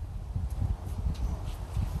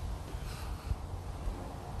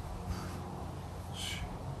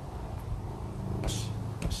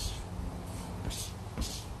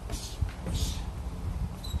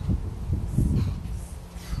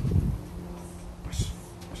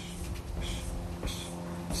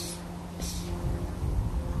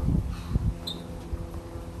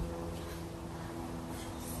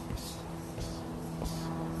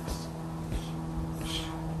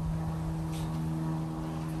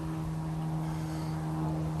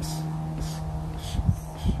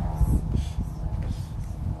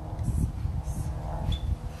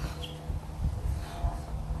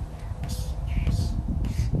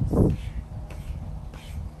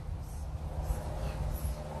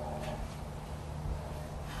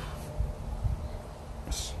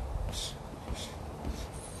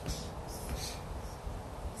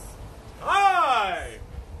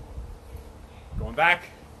 Back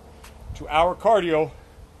to our cardio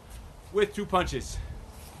with 2 punches.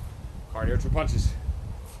 Cardio, 2 punches.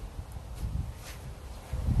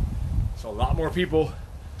 So a lot more people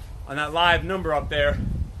on that live number up there.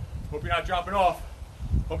 Hope you're not dropping off.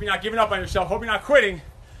 Hope you're not giving up on yourself. Hope you're not quitting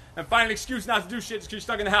and find an excuse not to do shit just because you're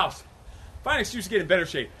stuck in the house. Find an excuse to get in better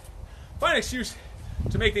shape. Find an excuse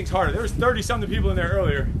to make things harder. There was 30-something people in there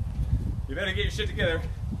earlier. You better get your shit together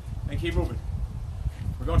and keep moving.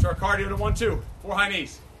 We're going to our cardio to 1, 2. 4 high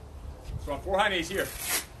knees. So on 4 high knees here.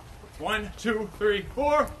 1, 2, 3,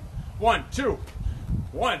 4. 1, 2.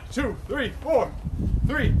 1, 2, 3, 4.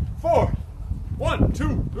 3, 4. 1,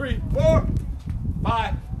 2, 3, 4.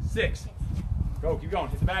 5, 6. Go, keep going.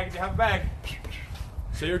 Hit the bag if you have a bag.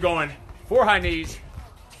 So you're going 4 high knees,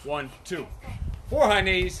 1, 2. 4 high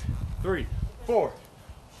knees, 3, 4.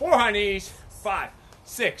 4 high knees, 5,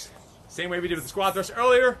 6. Same way we did with the squat thrust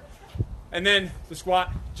earlier. And then the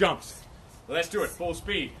squat jumps. Let's do it, full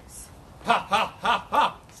speed. Hop, hop, hop,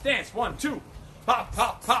 hop. Stance, 1, 2. Hop,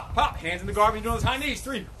 hop, hop, hop. Hands in the guard when you're doing those high knees.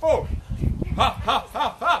 3, 4. Hop, hop,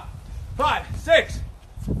 hop, hop. 5, 6.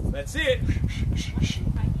 Let's see it.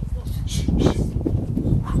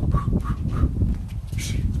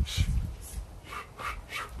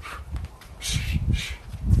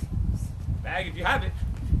 Bag if you have it.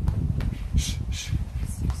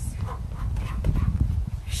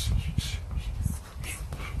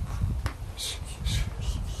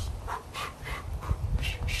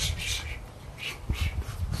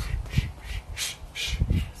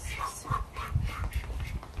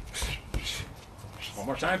 One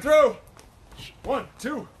more time through. 1,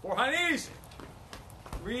 2, 4 high knees.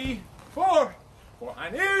 3, 4. 4 high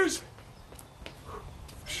knees.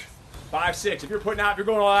 5, 6. If you're putting out, if you're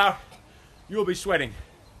going all out, you'll be sweating.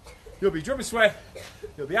 You'll be dripping sweat.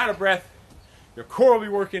 You'll be out of breath. Your core will be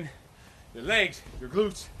working. Your legs, your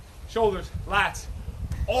glutes, shoulders, lats,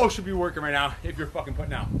 all should be working right now if you're fucking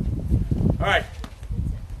putting out. All right.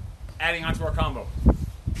 Adding on to our combo.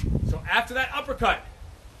 So after that uppercut,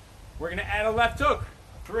 we're going to add a left hook.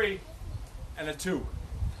 3 and a 2.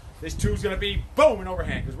 This 2 is going to be boom, an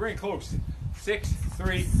overhand because we're in close. 6,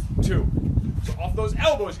 3, 2. So off those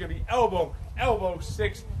elbows, it's going to be elbow, elbow,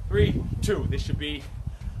 6, 3, 2. This should be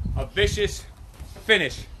a vicious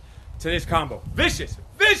finish to this combo. Vicious,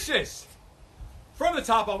 vicious. From the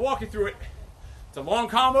top, I'll walk you through it. It's a long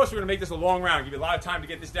combo, so we're going to make this a long round. Give you a lot of time to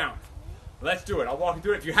get this down. Let's do it. I'll walk you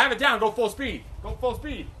through it. If you have it down, go full speed. Go full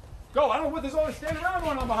speed. Go. I don't know what there's all this standing around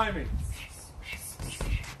going on behind me.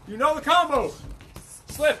 You know the combo.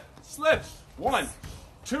 Slip, slip. 1,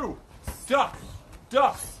 2, duck,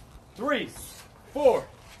 duck. 3, 4.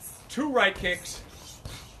 2 right kicks.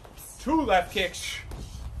 2 left kicks.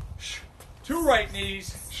 2 right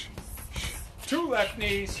knees. 2 left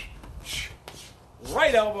knees.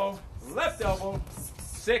 Right elbow, left elbow.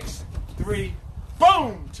 6, 3,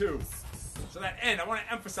 boom, 2. So that end, I want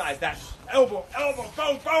to emphasize that. Elbow, elbow,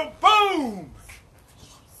 boom, boom, boom.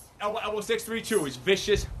 Elbow, elbow, 6, 3, 2 is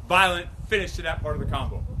vicious, violent finish to that part of the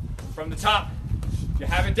combo. From the top, if you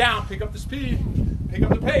have it down, pick up the speed, pick up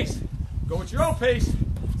the pace. Go at your own pace.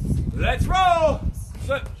 Let's roll.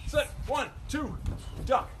 Slip, slip. 1, 2,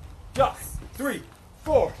 duck, duck. 3,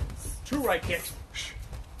 4. 2 right kicks.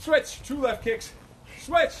 Switch. 2 left kicks.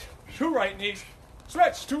 Switch. 2 right knees.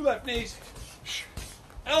 Switch. 2 left knees.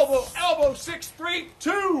 Elbow, elbow. 6, 3,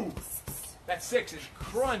 2. That 6 is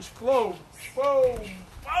crunch, flow, boom,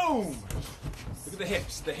 boom. Look at the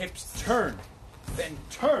hips. The hips turn, then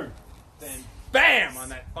bam on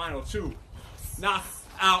that final 2. Knock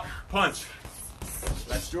out punch.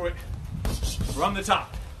 Let's do it from the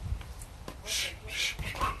top.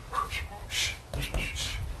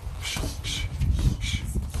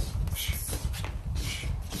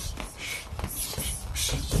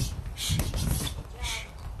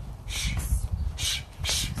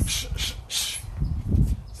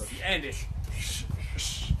 So the end is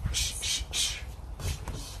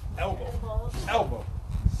elbow, elbow,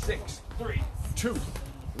 6, 3, 2.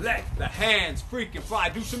 Let the hands freaking fly.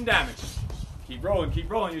 Do some damage. Keep rolling, keep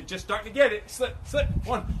rolling. You're just starting to get it. Slip, slip.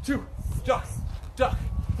 1, 2, duck, duck.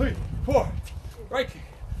 3, 4. Right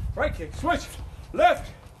kick, switch.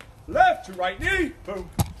 Left, left to right knee. Boom.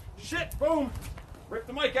 Shit, boom. Rip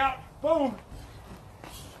the mic out. Boom.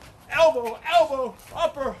 Elbow, elbow,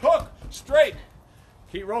 upper hook, straight.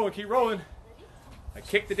 Keep rolling, keep rolling. I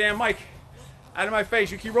kicked the damn mic out of my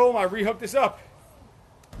face. You keep rolling, I rehook this up.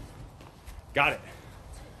 Got it.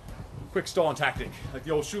 Quick stalling tactic, like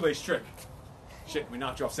the old shoelace trick. Shit, we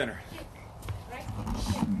knocked you off center.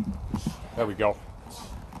 There we go.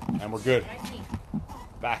 And we're good.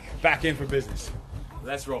 Back in for business.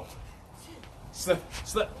 Let's roll. Slip,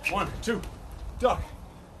 slip. 1, 2, duck,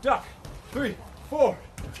 duck. 3, 4.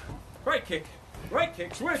 Right kick,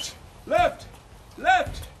 switch. Left,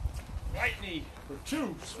 left. Right knee for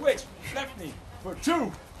 2, switch. Left knee for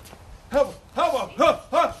 2. Elbow, elbow, ha,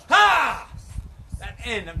 ha, ha! That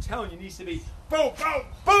end, I'm telling you, needs to be boom, boom,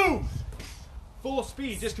 boom. Full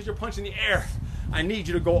speed, just because you're punching the air. I need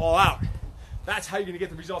you to go all out. That's how you're going to get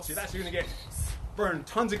the results here. That's how you're going to get burn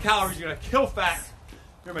tons of calories. You're going to kill fat.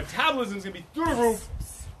 Your metabolism is going to be through the roof,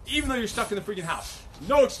 even though you're stuck in the freaking house.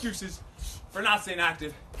 No excuses for not staying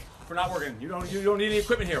active, for not working. You don't need any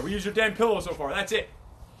equipment here. We use your damn pillow so far. That's it.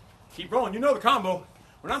 Keep rolling. You know the combo.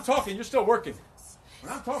 When I'm talking, you're still working.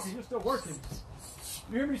 When I'm talking, you're still working.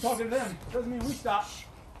 You hear me talking to them, doesn't mean we stop.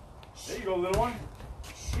 There you go, little one.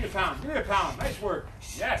 Give me a pound, give me a pound. Nice work.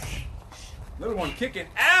 Yes. Little one kicking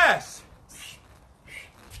ass.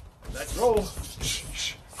 Let's roll.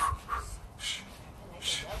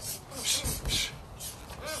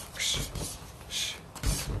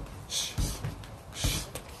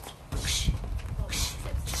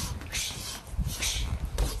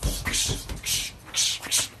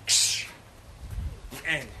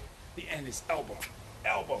 The end is elbow,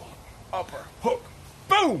 elbow, upper, hook,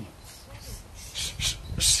 boom!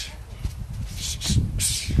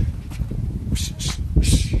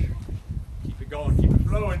 Keep it going, keep it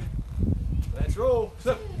flowing. Let's roll.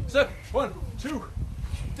 Slip, slip. 1, 2,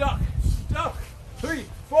 duck, duck. 3,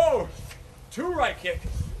 4. 2 right kick.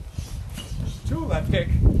 2 left kick.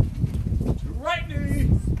 2 right knee.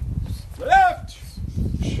 Left.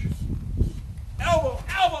 Elbow,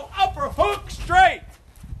 elbow, upper, hook, straight.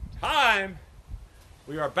 Time.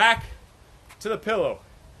 We are back to the pillow.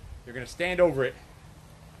 You're going to stand over it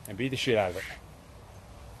and beat the shit out of it.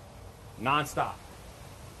 Non-stop.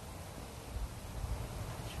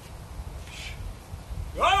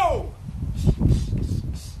 Go!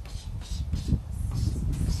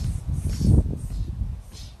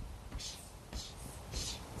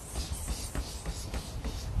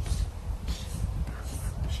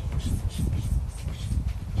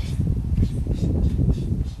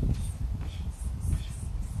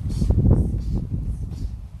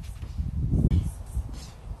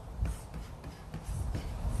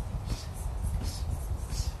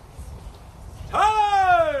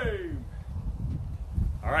 Time!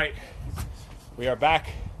 All right, we are back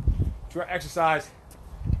to our exercise.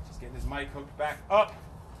 Just getting this mic hooked back up.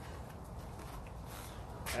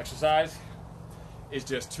 Exercise is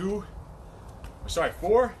just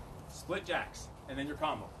 4 split jacks, and then your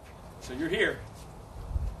combo. So you're here,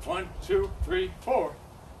 1, 2, 3, 4,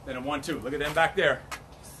 then a 1, 2. Look at them back there.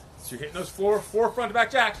 So you're hitting those 4 front to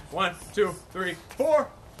back jacks. 1, 2, 3, 4,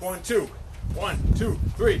 1, 2. 1, 2,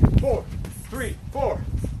 3, 4, 3, 4.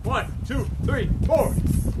 1, 2, 3, 4,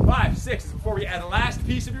 5, 6. This is before we add the last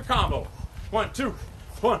piece of your combo. 1, 2,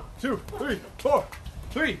 1, 2, 3, 4,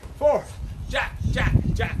 3, 4. Jack, jack,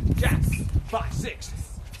 jack, jack. 5, 6.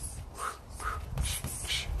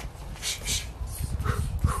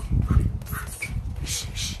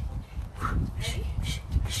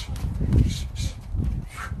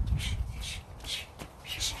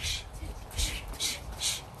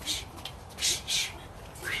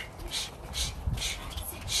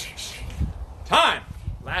 Time.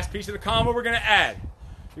 Last piece of the combo we're going to add.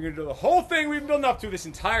 You're going to do the whole thing we've been building up to this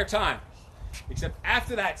entire time. Except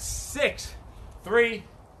after that 6, 3,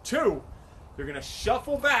 2, you're going to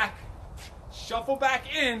shuffle back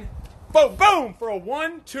in, boom, boom, for a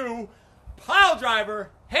 1, 2, pile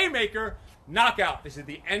driver, haymaker, knockout. This is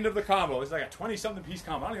the end of the combo. This is like a 20-something piece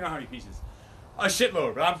combo. I don't even know how many pieces. A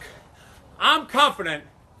shitload, but I'm confident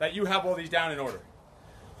that you have all these down in order.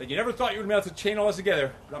 That you never thought you would be able to chain all this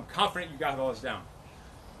together, but I'm confident you got all this down.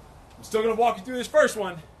 I'm still going to walk you through this first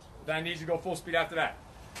one, but then I need you to go full speed after that.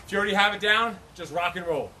 If you already have it down, just rock and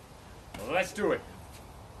roll. Well, let's do it.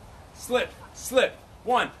 Slip, slip.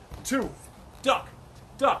 1, 2, duck,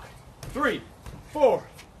 duck. 3, 4.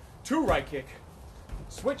 2 right kick.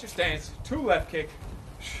 Switch your stance. 2 left kick.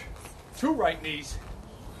 2 right knees.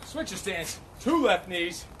 Switch your stance. 2 left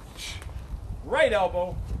knees. Right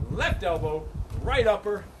elbow, right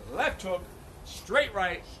upper, left hook, straight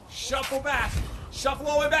right, shuffle back, shuffle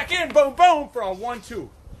all the way back in, boom, boom, for a 1, 2.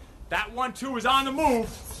 That 1, 2 is on the move,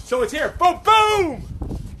 so it's here, boom,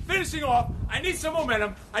 boom! Finishing off, I need some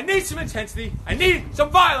momentum, I need some intensity, I need some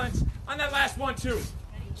violence on that last 1, 2.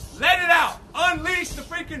 Let it out, unleash the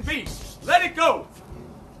freaking beast, let it go.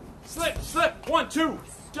 Slip, slip, 1, 2,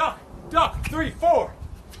 duck, duck, 3, 4.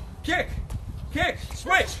 Kick, kick,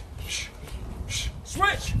 switch.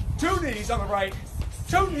 Switch. 2 knees on the right,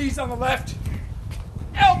 2 knees on the left.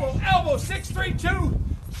 Elbow, elbow, 6, 3, 2.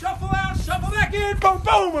 Shuffle out, shuffle back in, boom,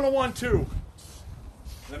 boom, on a 1, 2.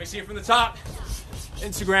 Let me see it from the top.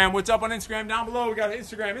 Instagram, what's up on Instagram down below? We got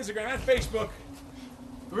Instagram, and Facebook.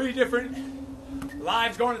 3 different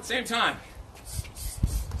lives going at the same time.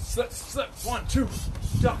 Slip, slip, 1, 2,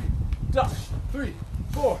 duck, duck, 3,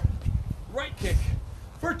 4. Right kick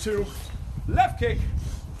for 2, left kick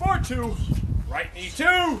for 2. Right knee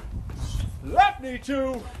 2, left knee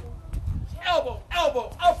 2, elbow,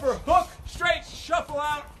 elbow, upper, hook, straight, shuffle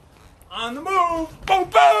out, on the move, boom,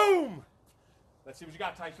 boom! Let's see what you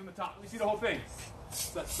got, Tyson, from the top. Let me see the whole thing.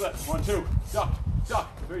 Slip, slip, 1, 2, duck, duck,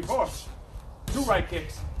 3, 4. 2 right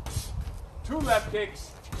kicks, 2 left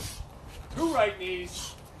kicks, 2 right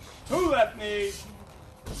knees, 2 left knees,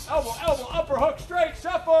 Elbow, elbow, upper hook, straight,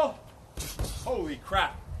 shuffle. Holy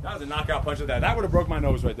crap. That was a knockout punch of that. That would have broke my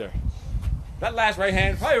nose right there. That last right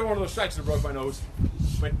hand, probably one of those strikes that broke my nose.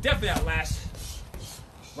 But definitely that last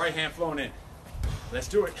right hand flowing in. Let's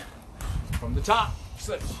do it. From the top,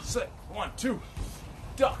 slip, slip. 1, 2,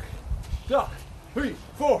 duck, duck, 3,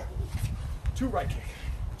 4. 2 right kick.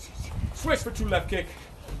 Switch for 2 left kick.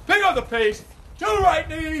 Pick up the pace. 2 right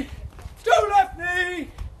knee, 2 left knee.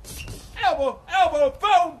 Elbow, elbow,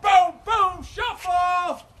 boom, boom, boom,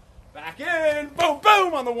 shuffle. Back in, boom,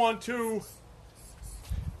 boom on the 1, 2.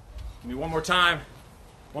 Give me one more time.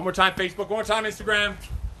 One more time, Facebook. One more time, Instagram.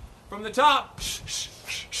 From the top.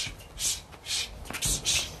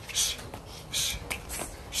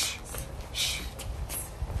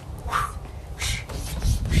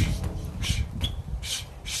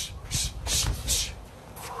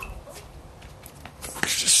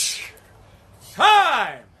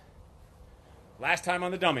 Time! Last time on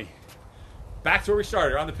the dummy. Back to where we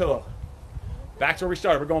started, on the pillow. Back to where we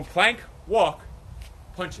started. We're going plank, walk,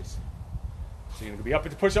 punches. So you're going to be up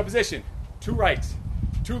into push-up position. 2 rights,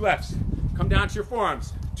 2 lefts. Come down to your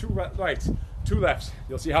forearms. 2 rights, 2 lefts.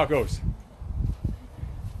 You'll see how it goes.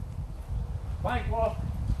 Plank walk,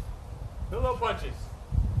 pillow punches.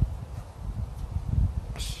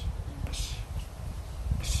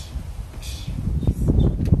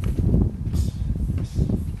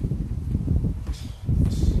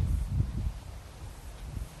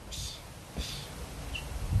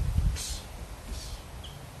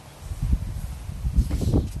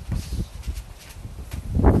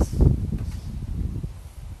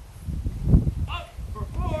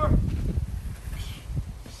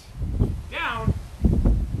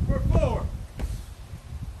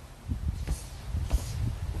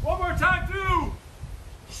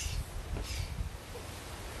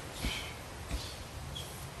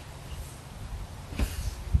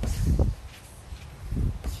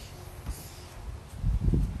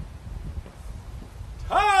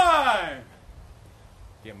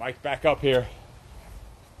 Get Mike back up here.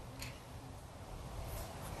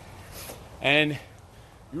 And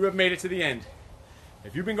you have made it to the end.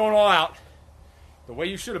 If you've been going all out the way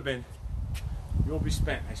you should have been, you'll be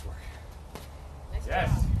spent. Nice work. Nice Yes.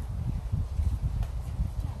 job.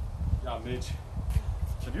 Good job, Midge.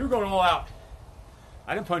 So if you were going all out,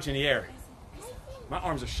 I didn't punch in the air. My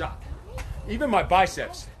arms are shot. Even my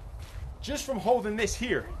biceps, just from holding this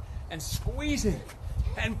here and squeezing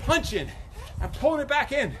and punching and pulling it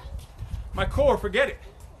back in. My core, forget it.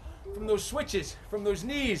 From those switches, from those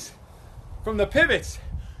knees, from the pivots,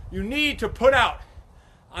 you need to put out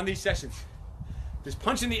on these sessions. Just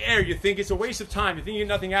punch in the air, you think it's a waste of time, you think you get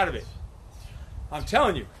nothing out of it. I'm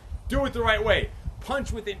telling you, do it the right way.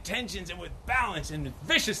 Punch with intentions and with balance and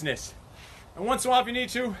viciousness. And once in a while, if you need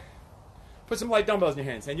to, put some light dumbbells in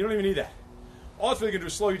your hands, and you don't even need that. All it's really going to do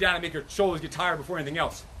is slow you down and make your shoulders get tired before anything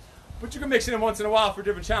else. But you can mix it in once in a while for a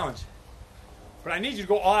different challenge. But I need you to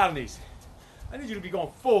go all out on these. I need you to be going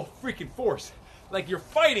full freaking force. Like you're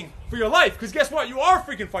fighting for your life. Because guess what? You are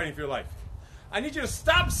freaking fighting for your life. I need you to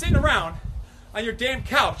stop sitting around on your damn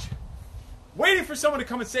couch waiting for someone to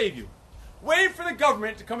come and save you. Waiting for the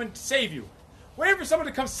government to come and save you. Waiting for someone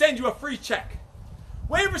to come send you a free check.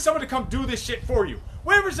 Waiting for someone to come do this shit for you.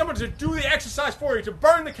 Waiting for someone to do the exercise for you, to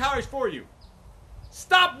burn the calories for you.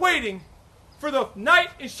 Stop waiting for the knight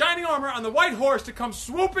in shining armor on the white horse to come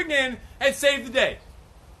swooping in and save the day.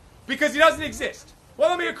 Because he doesn't exist. Well,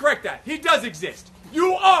 let me correct that. He does exist.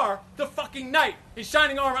 You are the fucking knight in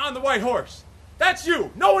shining armor on the white horse. That's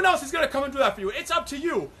you. No one else is going to come and do that for you. It's up to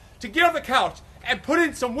you to get off the couch and put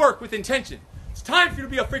in some work with intention. It's time for you to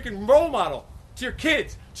be a freaking role model to your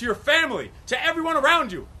kids, to your family, to everyone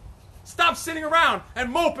around you. Stop sitting around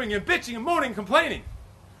and moping and bitching and moaning and complaining.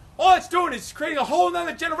 All it's doing is creating a whole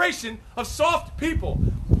other generation of soft people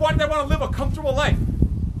who want to live a comfortable life.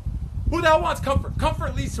 Who the hell wants comfort?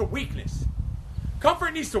 Comfort leads to weakness.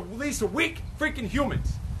 Comfort leads to weak freaking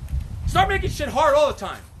humans. Start making shit hard all the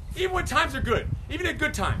time. Even when times are good. Even in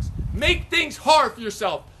good times. Make things hard for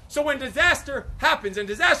yourself. So when disaster happens and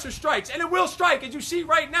disaster strikes, and it will strike as you see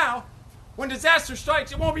right now, when disaster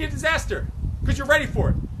strikes, it won't be a disaster. Because you're ready for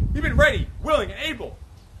it. You've been ready, willing, and able.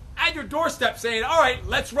 At your doorstep saying, all right,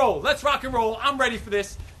 let's roll. Let's rock and roll. I'm ready for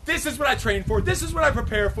this. This is what I trained for. This is what I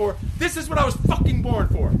prepare for. This is what I was fucking born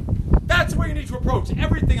for. That's the way you need to approach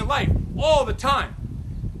everything in life all the time.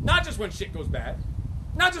 Not just when shit goes bad.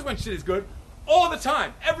 Not just when shit is good. All the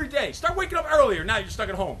time. Every day. Start waking up earlier now you're stuck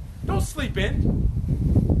at home. Don't sleep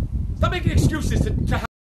in. Stop making excuses to